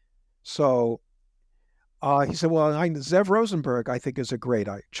 So he said, well, Zev Rosenberg, I think, is a great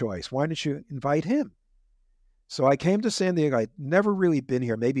choice. Why don't you invite him? So I came to San Diego. I'd never really been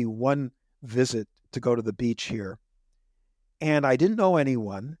here, maybe one visit to go to the beach here. And I didn't know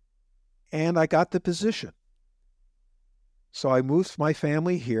anyone, and I got the position. So I moved my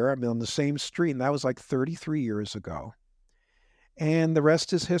family here. I'm on the same street, and that was like 33 years ago. And the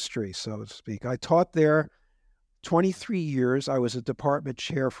rest is history, so to speak. I taught there 23 years. I was a department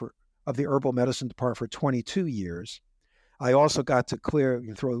chair of the herbal medicine department for 22 years. I also got to clear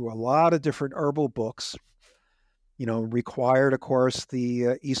and through a lot of different herbal books, required, of course,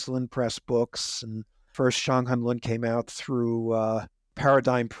 the Eastland Press books. And first Shanghun Lun came out through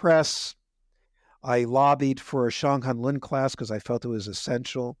Paradigm Press. I lobbied for a Shanghun Lun class because I felt it was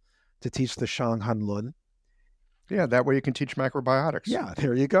essential to teach the Shanghun Lun. Yeah, that way you can teach macrobiotics. Yeah,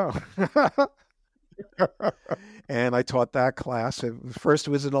 there you go. And I taught that class. First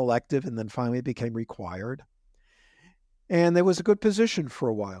it was an elective, and then finally it became required. And there was a good position for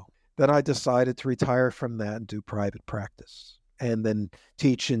a while. Then I decided to retire from that and do private practice, and then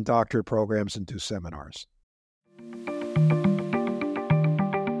teach in doctorate programs and do seminars.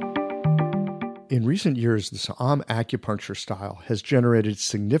 In recent years, the Sa'am acupuncture style has generated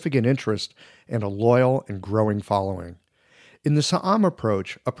significant interest and a loyal and growing following. In the Sa'am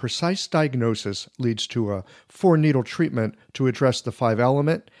approach, a precise diagnosis leads to a 4-needle treatment to address the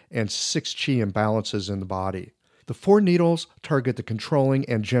 5-element and 6 qi imbalances in the body. The 4 needles target the controlling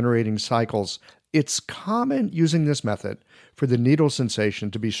and generating cycles. It's common using this method for the needle sensation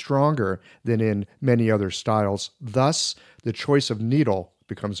to be stronger than in many other styles. Thus, the choice of needle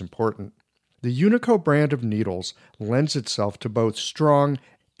becomes important. The Unico brand of needles lends itself to both strong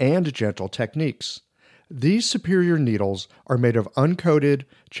and gentle techniques. These superior needles are made of uncoated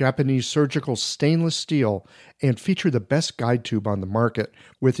Japanese surgical stainless steel and feature the best guide tube on the market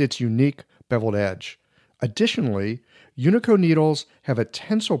with its unique beveled edge. Additionally, Unico needles have a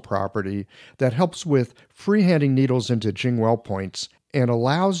tensile property that helps with freehanding needles into Jing-Well points and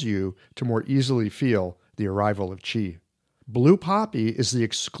allows you to more easily feel the arrival of qi. Blue Poppy is the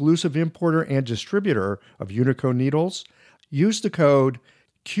exclusive importer and distributor of Unico needles. Use the code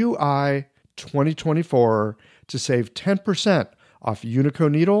QI2024 to save 10% off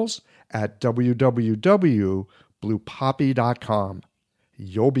Unico needles at www.bluepoppy.com.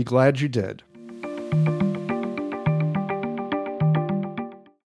 You'll be glad you did.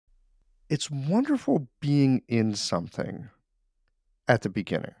 It's wonderful being in something at the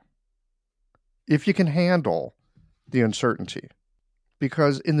beginning, if you can handle the uncertainty.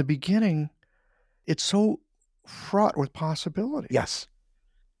 Because in the beginning, it's so fraught with possibility. Yes.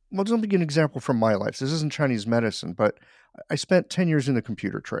 Well, let me give an example from my life. This isn't Chinese medicine, but I spent 10 years in the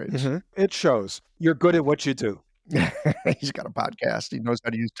computer trades. Mm-hmm. It shows. You're good at what you do. He's got a podcast. He knows how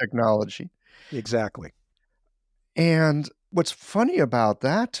to use technology. Exactly. And what's funny about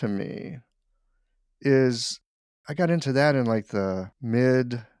that to me is I got into that in like the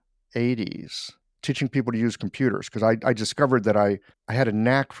mid 80s, teaching people to use computers, because I discovered that I had a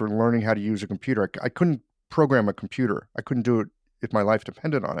knack for learning how to use a computer. I couldn't program a computer. I couldn't do it if my life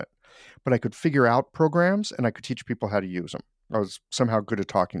depended on it. But I could figure out programs and I could teach people how to use them. I was somehow good at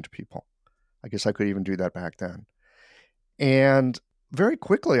talking to people. I guess I could even do that back then. And very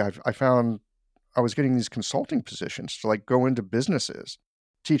quickly, I found I was getting these consulting positions to like go into businesses,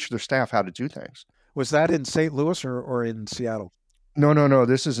 teach their staff how to do things. Was that in St. Louis or in Seattle? No.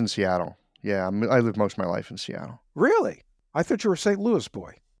 This is in Seattle. Yeah, I lived most of my life in Seattle. Really? I thought you were a St. Louis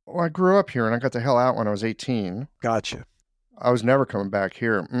boy. Well, I grew up here and I got the hell out when I was 18. Gotcha. I was never coming back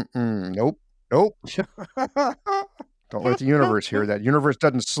here. Nope. Don't let the universe hear that. Universe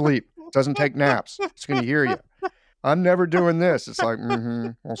doesn't sleep, doesn't take naps. It's going to hear you. I'm never doing this. It's like,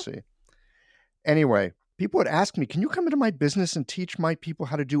 we'll see. Anyway, people would ask me, can you come into my business and teach my people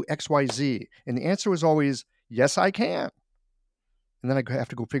how to do XYZ? And the answer was always, yes, I can. And then I have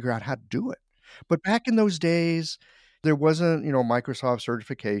to go figure out how to do it. But back in those days, there wasn't, Microsoft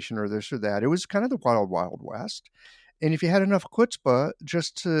certification or this or that. It was kind of the wild, wild west. And if you had enough chutzpah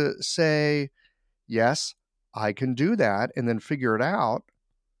just to say, yes, I can do that, and then figure it out,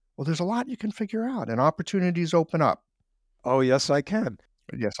 well, there's a lot you can figure out, and opportunities open up. Oh, yes, I can.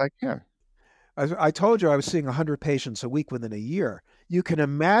 Yes, I can. I told you I was seeing 100 patients a week within a year. You can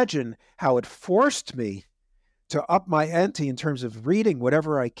imagine how it forced me to up my ante in terms of reading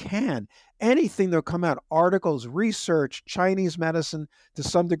whatever I can. Anything that'll come out, articles, research, Chinese medicine, to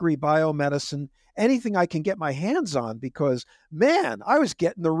some degree biomedicine, anything I can get my hands on, because, man, I was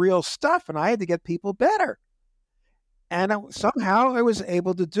getting the real stuff and I had to get people better. And somehow I was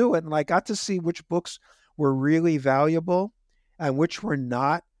able to do it. And I got to see which books were really valuable and which were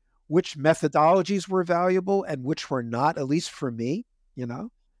not, which methodologies were valuable and which were not, at least for me,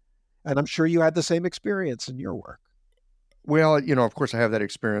 And I'm sure you had the same experience in your work. Well, of course I have that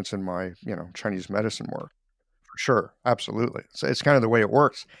experience in my, Chinese medicine work. For sure. Absolutely. So it's kind of the way it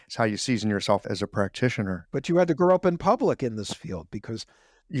works. It's how you season yourself as a practitioner. But you had to grow up in public in this field because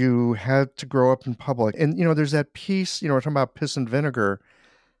you had to grow up in public. And, there's that piece, we're talking about piss and vinegar,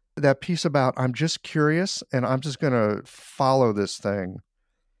 that piece about I'm just curious and I'm just going to follow this thing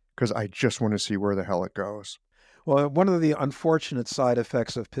because I just want to see where the hell it goes. Well, one of the unfortunate side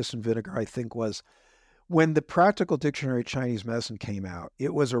effects of piss and vinegar, I think, was when the Practical Dictionary of Chinese Medicine came out,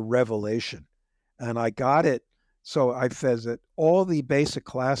 it was a revelation. And I got it. So I said that all the basic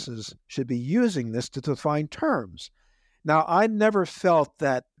classes should be using this to define terms. Now, I never felt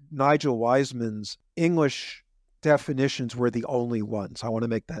that Nigel Wiseman's English definitions were the only ones. I want to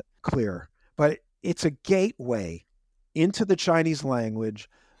make that clear. But it's a gateway into the Chinese language,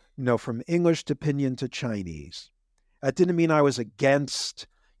 from English to Pinyin to Chinese. That didn't mean I was against,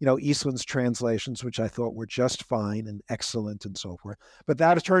 Eastland's translations, which I thought were just fine and excellent and so forth. But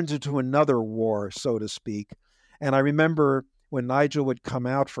that turned into another war, so to speak. And I remember when Nigel would come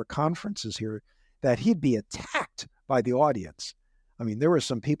out for conferences here, that he'd be attacked by the audience. I mean, there were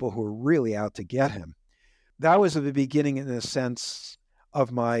some people who were really out to get him. That was the beginning, in a sense,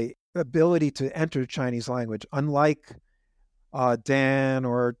 of my ability to enter Chinese language. Unlike Dan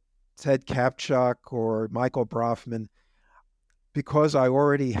or Ted Kapchuk or Michael Brofman, because I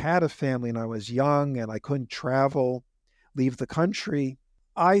already had a family and I was young and I couldn't travel, leave the country,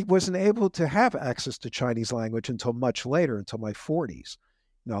 I wasn't able to have access to Chinese language until much later, until my 40s,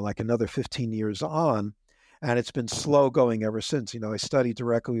 like another 15 years on. And it's been slow going ever since. I studied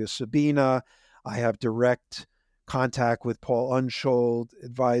directly with Sabina. I have direct contact with Paul Unshold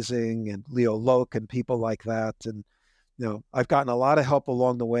advising and Leo Loke and people like that. And, I've gotten a lot of help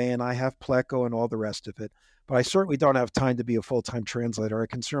along the way, and I have Pleco and all the rest of it. But I certainly don't have time to be a full-time translator. I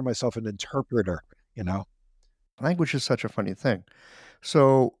consider myself an interpreter, Language is such a funny thing.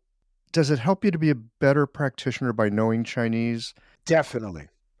 So does it help you to be a better practitioner by knowing Chinese? Definitely.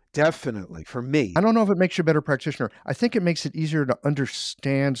 Definitely. For me. I don't know if it makes you a better practitioner. I think it makes it easier to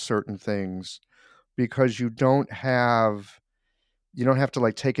understand certain things because you don't have You don't have to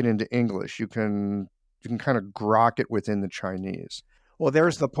like take it into English. You can kind of grok it within the Chinese. Well,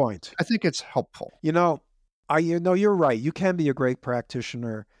 there's the point. I think it's helpful. You're right. You can be a great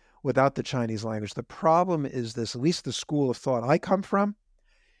practitioner without the Chinese language. The problem is this, at least the school of thought I come from,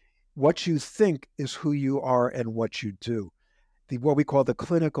 what you think is who you are and what you do. What we call the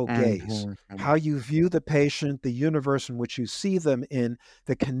clinical gaze, how you view the patient, the universe in which you see them in,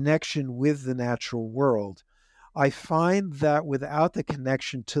 the connection with the natural world. I find that without the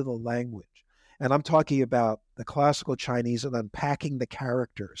connection to the language, and I'm talking about the classical Chinese and unpacking the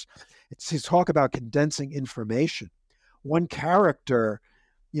characters. It's talk about condensing information. One character,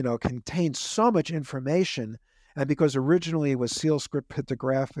 contains so much information, and because originally it was seal script,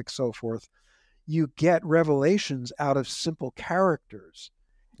 pictographic, so forth, you get revelations out of simple characters.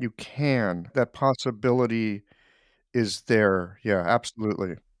 You can. That possibility is there. Yeah,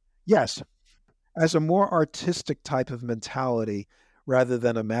 absolutely. Yes, as a more artistic type of mentality rather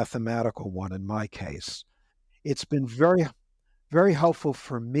than a mathematical one in my case. It's been very, very helpful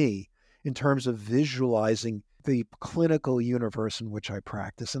for me in terms of visualizing the clinical universe in which I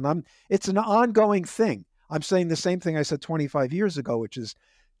practice. And it's an ongoing thing. I'm saying the same thing I said 25 years ago, which is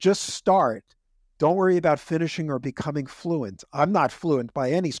just start. Don't worry about finishing or becoming fluent. I'm not fluent by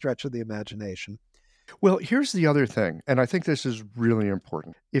any stretch of the imagination. Well, here's the other thing, and I think this is really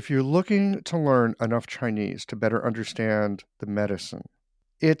important. If you're looking to learn enough Chinese to better understand the medicine,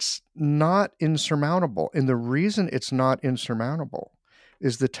 it's not insurmountable. And the reason it's not insurmountable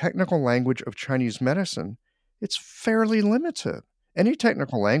is the technical language of Chinese medicine. It's fairly limited. Any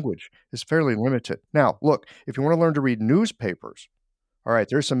technical language is fairly limited. Now, look, if you want to learn to read newspapers, all right,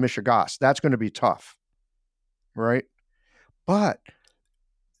 there's some mishigas. That's going to be tough, right? But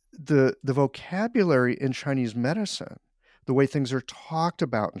the vocabulary in Chinese medicine, the way things are talked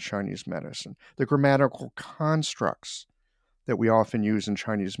about in Chinese medicine, the grammatical constructs that we often use in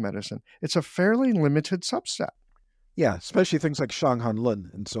Chinese medicine, it's a fairly limited subset. Yeah, especially things like Shanghan Lun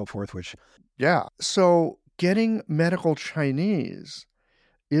and so forth, which... Yeah, so getting medical Chinese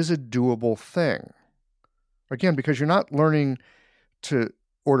is a doable thing. Again, because you're not learning to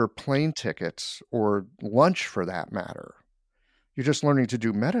order plane tickets or lunch for that matter. You're just learning to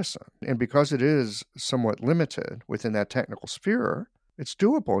do medicine. And because it is somewhat limited within that technical sphere, it's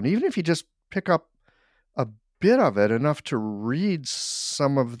doable. And even if you just pick up a bit of it, enough to read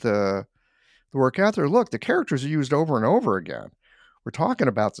some of the work out there, look, the characters are used over and over again. We're talking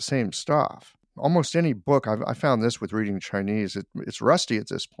about the same stuff. Almost any book, I found this with reading Chinese, it's rusty at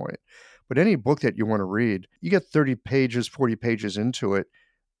this point, but any book that you want to read, you get 30 pages, 40 pages into it,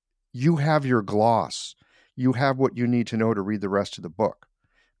 you have your gloss. You have what you need to know to read the rest of the book.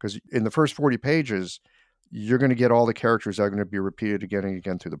 Because in the first 40 pages, you're going to get all the characters that are going to be repeated again and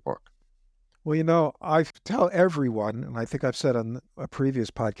again through the book. Well, I tell everyone, and I think I've said on a previous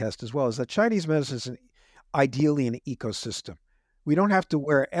podcast as well, is that Chinese medicine is ideally an ecosystem. We don't have to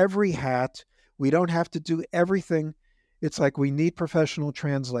wear every hat. We don't have to do everything. It's like we need professional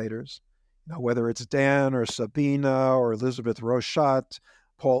translators, whether it's Dan or Sabina or Elizabeth Rochat,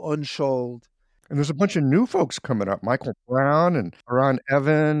 Paul Unshold. And there's a bunch of new folks coming up, Michael Brown and Ron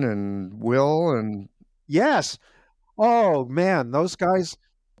Evan and Will. And yes. Oh, man, those guys,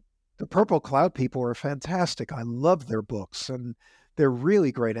 the Purple Cloud people are fantastic. I love their books, and they're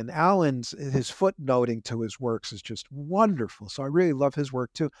really great. And his footnoting to his works is just wonderful. So I really love his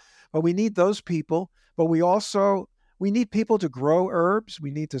work too. But we need those people. But we need people to grow herbs.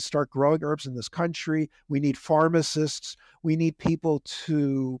 We need to start growing herbs in this country. We need pharmacists. We need people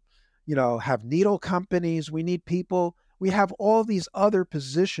to, have needle companies. We have all these other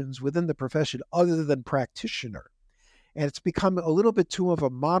positions within the profession other than practitioner. And it's become a little bit too of a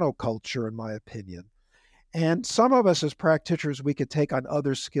monoculture, in my opinion. And some of us as practitioners, we could take on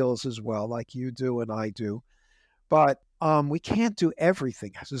other skills as well, like you do and I do. But we can't do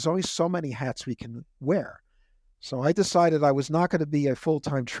everything. There's only so many hats we can wear. So I decided I was not going to be a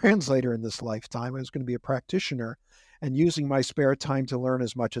full-time translator in this lifetime. I was going to be a practitioner and using my spare time to learn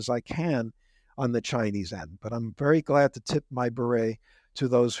as much as I can on the Chinese end. But I'm very glad to tip my beret to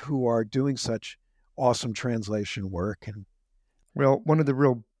those who are doing such awesome translation work. And well, one of the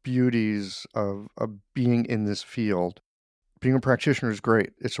real beauties of being in this field, being a practitioner is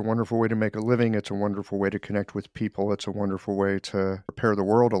great. It's a wonderful way to make a living. It's a wonderful way to connect with people. It's a wonderful way to repair the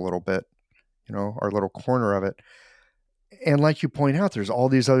world a little bit, our little corner of it. And like you point out, there's all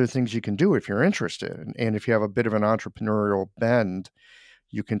these other things you can do if you're interested. And if you have a bit of an entrepreneurial bend,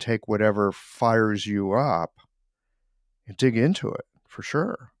 you can take whatever fires you up and dig into it for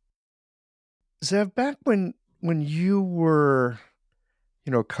sure. Zev, back when you were,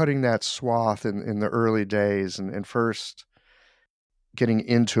 cutting that swath in the early days and first getting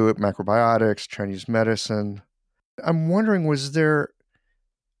into it, macrobiotics, Chinese medicine. I'm wondering, was there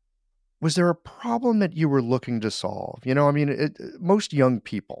a problem that you were looking to solve? Most young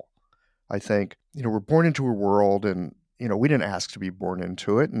people, I think, were born into a world, and, we didn't ask to be born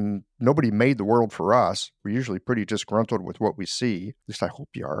into it, and nobody made the world for us. We're usually pretty disgruntled with what we see. At least I hope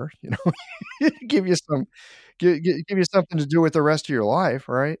you are, give you something to do with the rest of your life,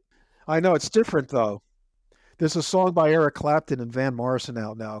 right? I know it's different though. There's a song by Eric Clapton and Van Morrison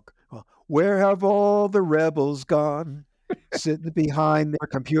out now. Where have all the rebels gone? Sitting behind their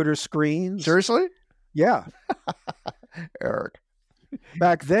computer screens. Seriously? Yeah. Eric.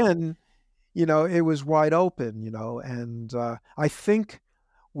 Back then, it was wide open, and I think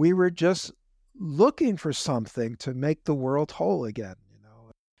we were just looking for something to make the world whole again,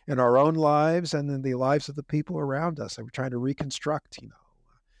 in our own lives and in the lives of the people around us. And we're trying to reconstruct,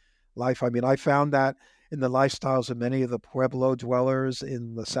 life. I mean, I found that in the lifestyles of many of the Pueblo dwellers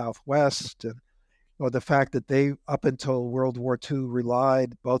in the Southwest, and or the fact that they, up until World War II,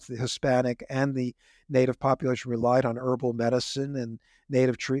 relied, both the Hispanic and the native population relied on herbal medicine and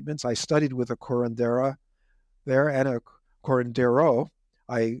native treatments. I studied with a curandera there and a curandero.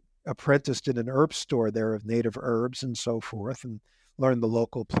 I apprenticed in an herb store there of native herbs and so forth, and learned the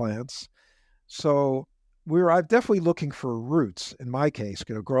local plants. So I'm definitely looking for roots in my case,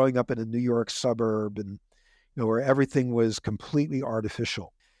 growing up in a New York suburb and, where everything was completely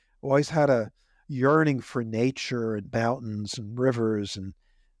artificial. Always had a yearning for nature and mountains and rivers and,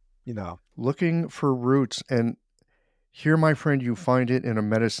 Looking for roots. And here, my friend, you find it in a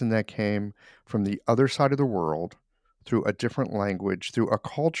medicine that came from the other side of the world, through a different language, through a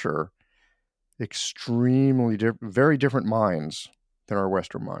culture, extremely very different minds than our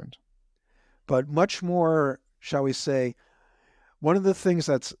Western minds. But much more, shall we say, one of the things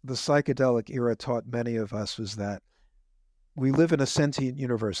that's the psychedelic era taught many of us was that we live in a sentient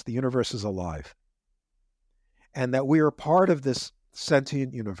universe. The universe is alive. And that we are part of this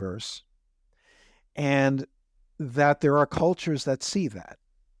sentient universe, and that there are cultures that see that.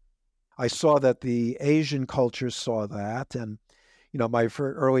 I saw that the Asian cultures saw that, and my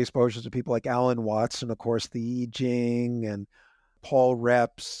early exposures to people like Alan Watts, and of course the Yi Jing and Paul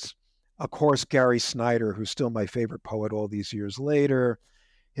Reps, of course Gary Snyder, who's still my favorite poet all these years later.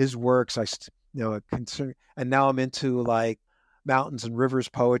 His works, and now I'm into like mountains and rivers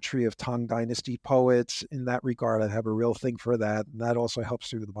poetry of Tang Dynasty poets. In that regard, I have a real thing for that. And that also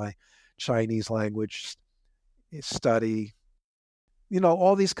helps me with my Chinese language study.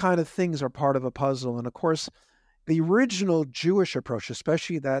 All these kind of things are part of a puzzle. And of course, the original Jewish approach,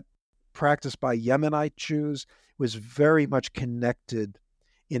 especially that practiced by Yemenite Jews, was very much connected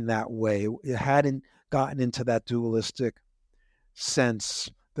in that way. It hadn't gotten into that dualistic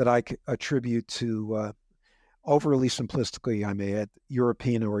sense that I attribute to overly simplistically, I may add,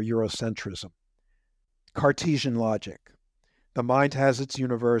 European or Eurocentrism. Cartesian logic. The mind has its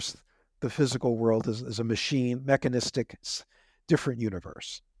universe. The physical world is a machine, mechanistic, different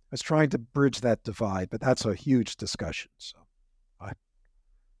universe. I was trying to bridge that divide, but that's a huge discussion. So,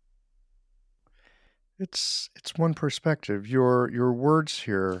 it's one perspective. Your words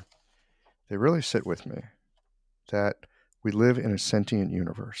here, they really sit with me. That we live in a sentient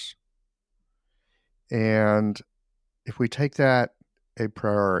universe. And if we take that a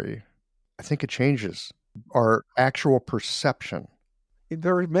priori, I think it changes our actual perception.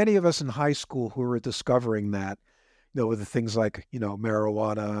 There are many of us in high school who were discovering that, with the things like,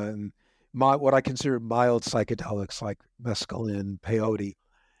 marijuana and what I consider mild psychedelics like mescaline, peyote.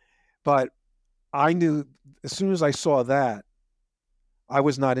 But I knew as soon as I saw that, I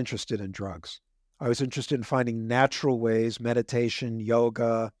was not interested in drugs. I was interested in finding natural ways, meditation,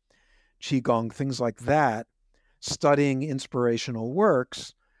 yoga, qigong, things like that, studying inspirational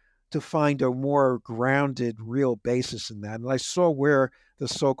works to find a more grounded, real basis in that. And I saw where the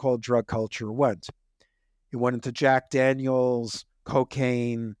so-called drug culture went. It went into Jack Daniels,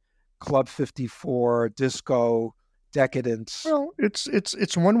 cocaine, Club 54, disco, decadence. Well,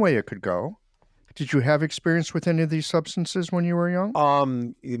 it's one way it could go. Did you have experience with any of these substances when you were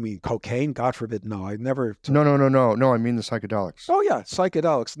young? You mean cocaine? God forbid, no. I never. No. I mean the psychedelics. Oh yeah,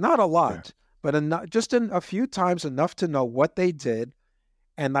 psychedelics. Not a lot, but just in a few times, enough to know what they did,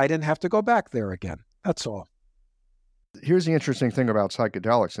 and I didn't have to go back there again. That's all. Here's the interesting thing about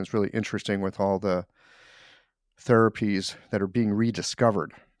psychedelics, and it's really interesting with all the therapies that are being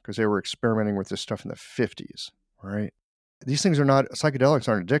rediscovered, because they were experimenting with this stuff in the 50s, right? These things psychedelics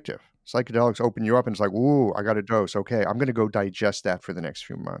aren't addictive. Psychedelics open you up and it's like, ooh, I got a dose. Okay, I'm going to go digest that for the next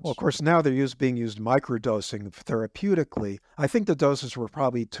few months. Well, of course, now they're being used microdosing therapeutically. I think the doses were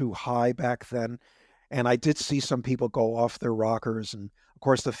probably too high back then. And I did see some people go off their rockers. And of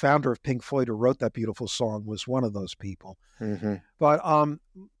course, the founder of Pink Floyd, who wrote that beautiful song, was one of those people. Mm-hmm. But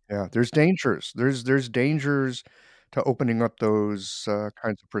yeah, there's dangers. There's dangers to opening up those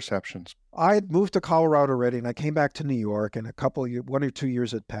kinds of perceptions. I had moved to Colorado already, and I came back to New York, and 1 or 2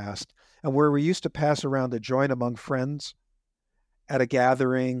 years had passed. And where we used to pass around a joint among friends at a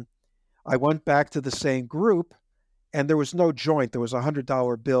gathering, I went back to the same group, and there was no joint. There was a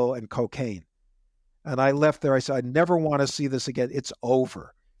 $100 bill and cocaine. And I left there. I said, I never want to see this again. It's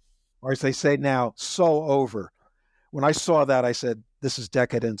over. Or as they say now, so over. When I saw that, I said, this is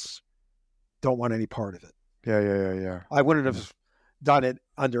decadence. Don't want any part of it. Yeah. I wouldn't have done it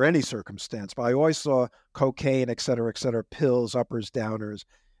under any circumstance, but I always saw cocaine, et cetera, pills, uppers, downers,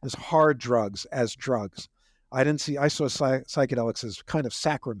 as hard drugs, as drugs. I saw psychedelics as kind of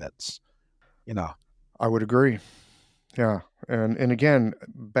sacraments, you know. I would agree. Yeah. And again,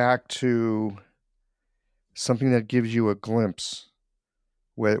 back to something that gives you a glimpse,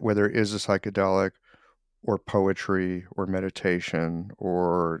 whether it is a psychedelic or poetry or meditation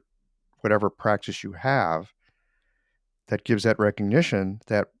or whatever practice you have, that gives that recognition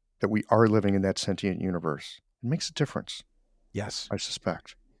that we are living in that sentient universe. It makes a difference. Yes. I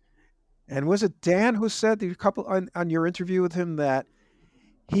suspect. And was it Dan who said on your interview with him that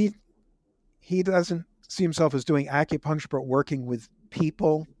he doesn't see himself as doing acupuncture, but working with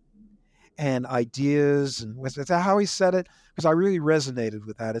people and ideas? And is that how he said it? Because I really resonated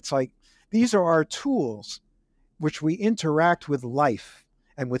with that. It's like, these are our tools which we interact with life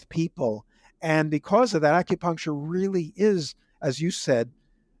and with people. And because of that, acupuncture really is, as you said,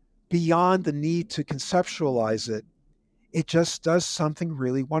 beyond the need to conceptualize it. It just does something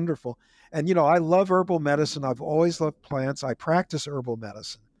really wonderful. And, you know, I love herbal medicine. I've always loved plants. I practice herbal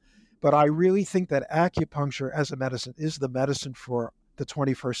medicine. But I really think that acupuncture as a medicine is the medicine for the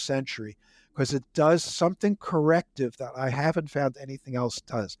 21st century, because it does something corrective that I haven't found anything else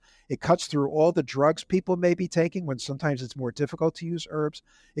does. It cuts through all the drugs people may be taking when sometimes it's more difficult to use herbs.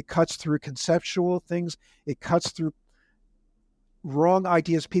 It cuts through conceptual things. It cuts through wrong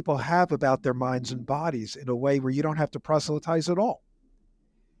ideas people have about their minds and bodies in a way where you don't have to proselytize at all.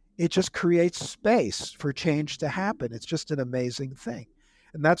 It just creates space for change to happen. It's just an amazing thing.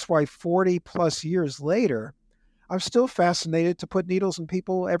 And that's why 40 plus years later, I'm still fascinated to put needles in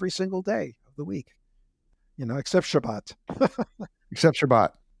people every single day of the week, you know, except Shabbat. Except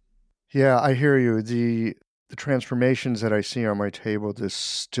Shabbat. Yeah, I hear you. The transformations that I see on my table, this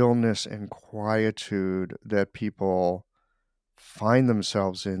stillness and quietude that people find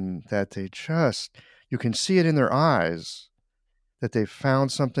themselves in, that they just, you can see it in their eyes, that they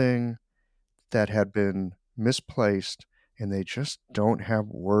found something that had been misplaced and they just don't have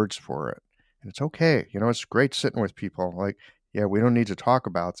words for it. And it's okay. You know, it's great sitting with people like, yeah, we don't need to talk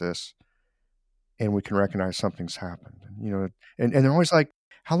about this. And we can recognize something's happened, you know, and they're always like,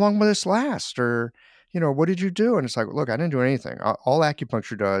 how long will this last? Or, you know, what did you do? And it's like, look, I didn't do anything. All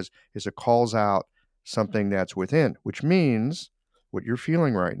acupuncture does is it calls out something that's within, which means what you're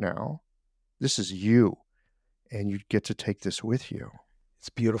feeling right now, this is you, and you get to take this with you. It's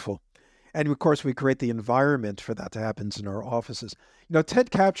beautiful. And of course, we create the environment for that to happen in our offices. You know,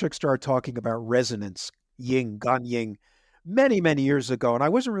 Ted Kaptchuk started talking about resonance, yin, gan yin, many, many years ago. And I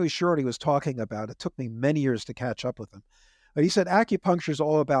wasn't really sure what he was talking about. It took me many years to catch up with him. But he said acupuncture is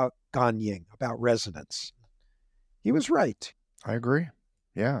all about gan yin, about resonance. He was right. I agree.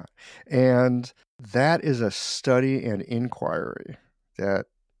 Yeah. And that is a study and inquiry that,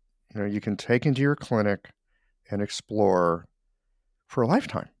 you know, you can take into your clinic and explore for a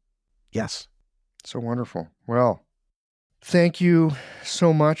lifetime. Yes. So wonderful. Well, thank you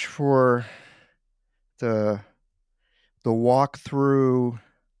so much for the walk through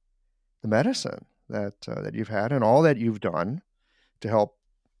the medicine that you've had and all that you've done to help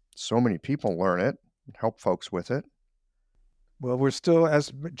so many people learn it and help folks with it. Well, we're still,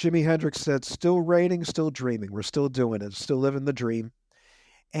 as Jimi Hendrix said, still reigning, still dreaming. We're still doing it, still living the dream.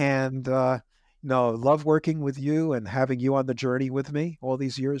 And, love working with you and having you on the journey with me all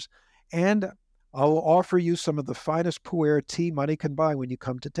these years. And I'll offer you some of the finest pu'er tea money can buy when you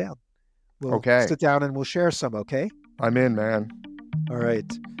come to town. We'll sit down and we'll share some, okay? I'm in, man. All right.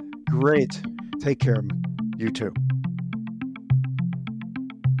 Great. Take care. You too.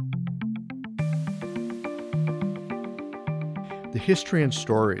 The history and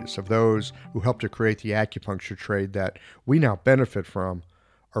stories of those who helped to create the acupuncture trade that we now benefit from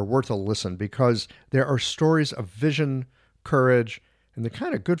are worth a listen, because there are stories of vision, courage, and the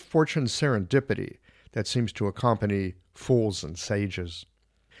kind of good fortune serendipity that seems to accompany fools and sages.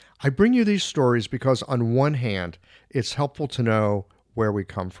 I bring you these stories because on one hand, it's helpful to know where we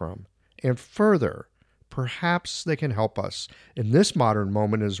come from. And further, perhaps they can help us in this modern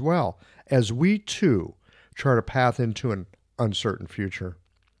moment as well, as we too chart a path into an uncertain future.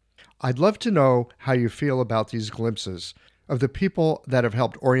 I'd love to know how you feel about these glimpses of the people that have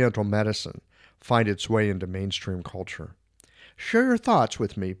helped Oriental medicine find its way into mainstream culture. Share your thoughts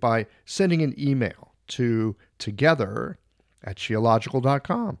with me by sending an email to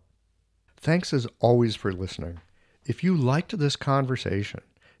together@qiological.com. Thanks as always for listening. If you liked this conversation,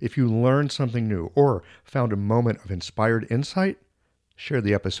 if you learned something new or found a moment of inspired insight, share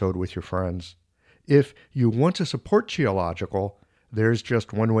the episode with your friends. If you want to support Qiological, there's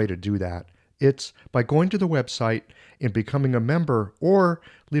just one way to do that. It's by going to the website and becoming a member or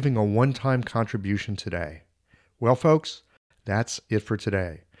leaving a one-time contribution today. Well, folks, that's it for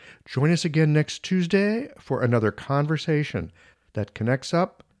today. Join us again next Tuesday for another conversation that connects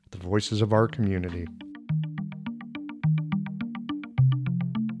up the voices of our community.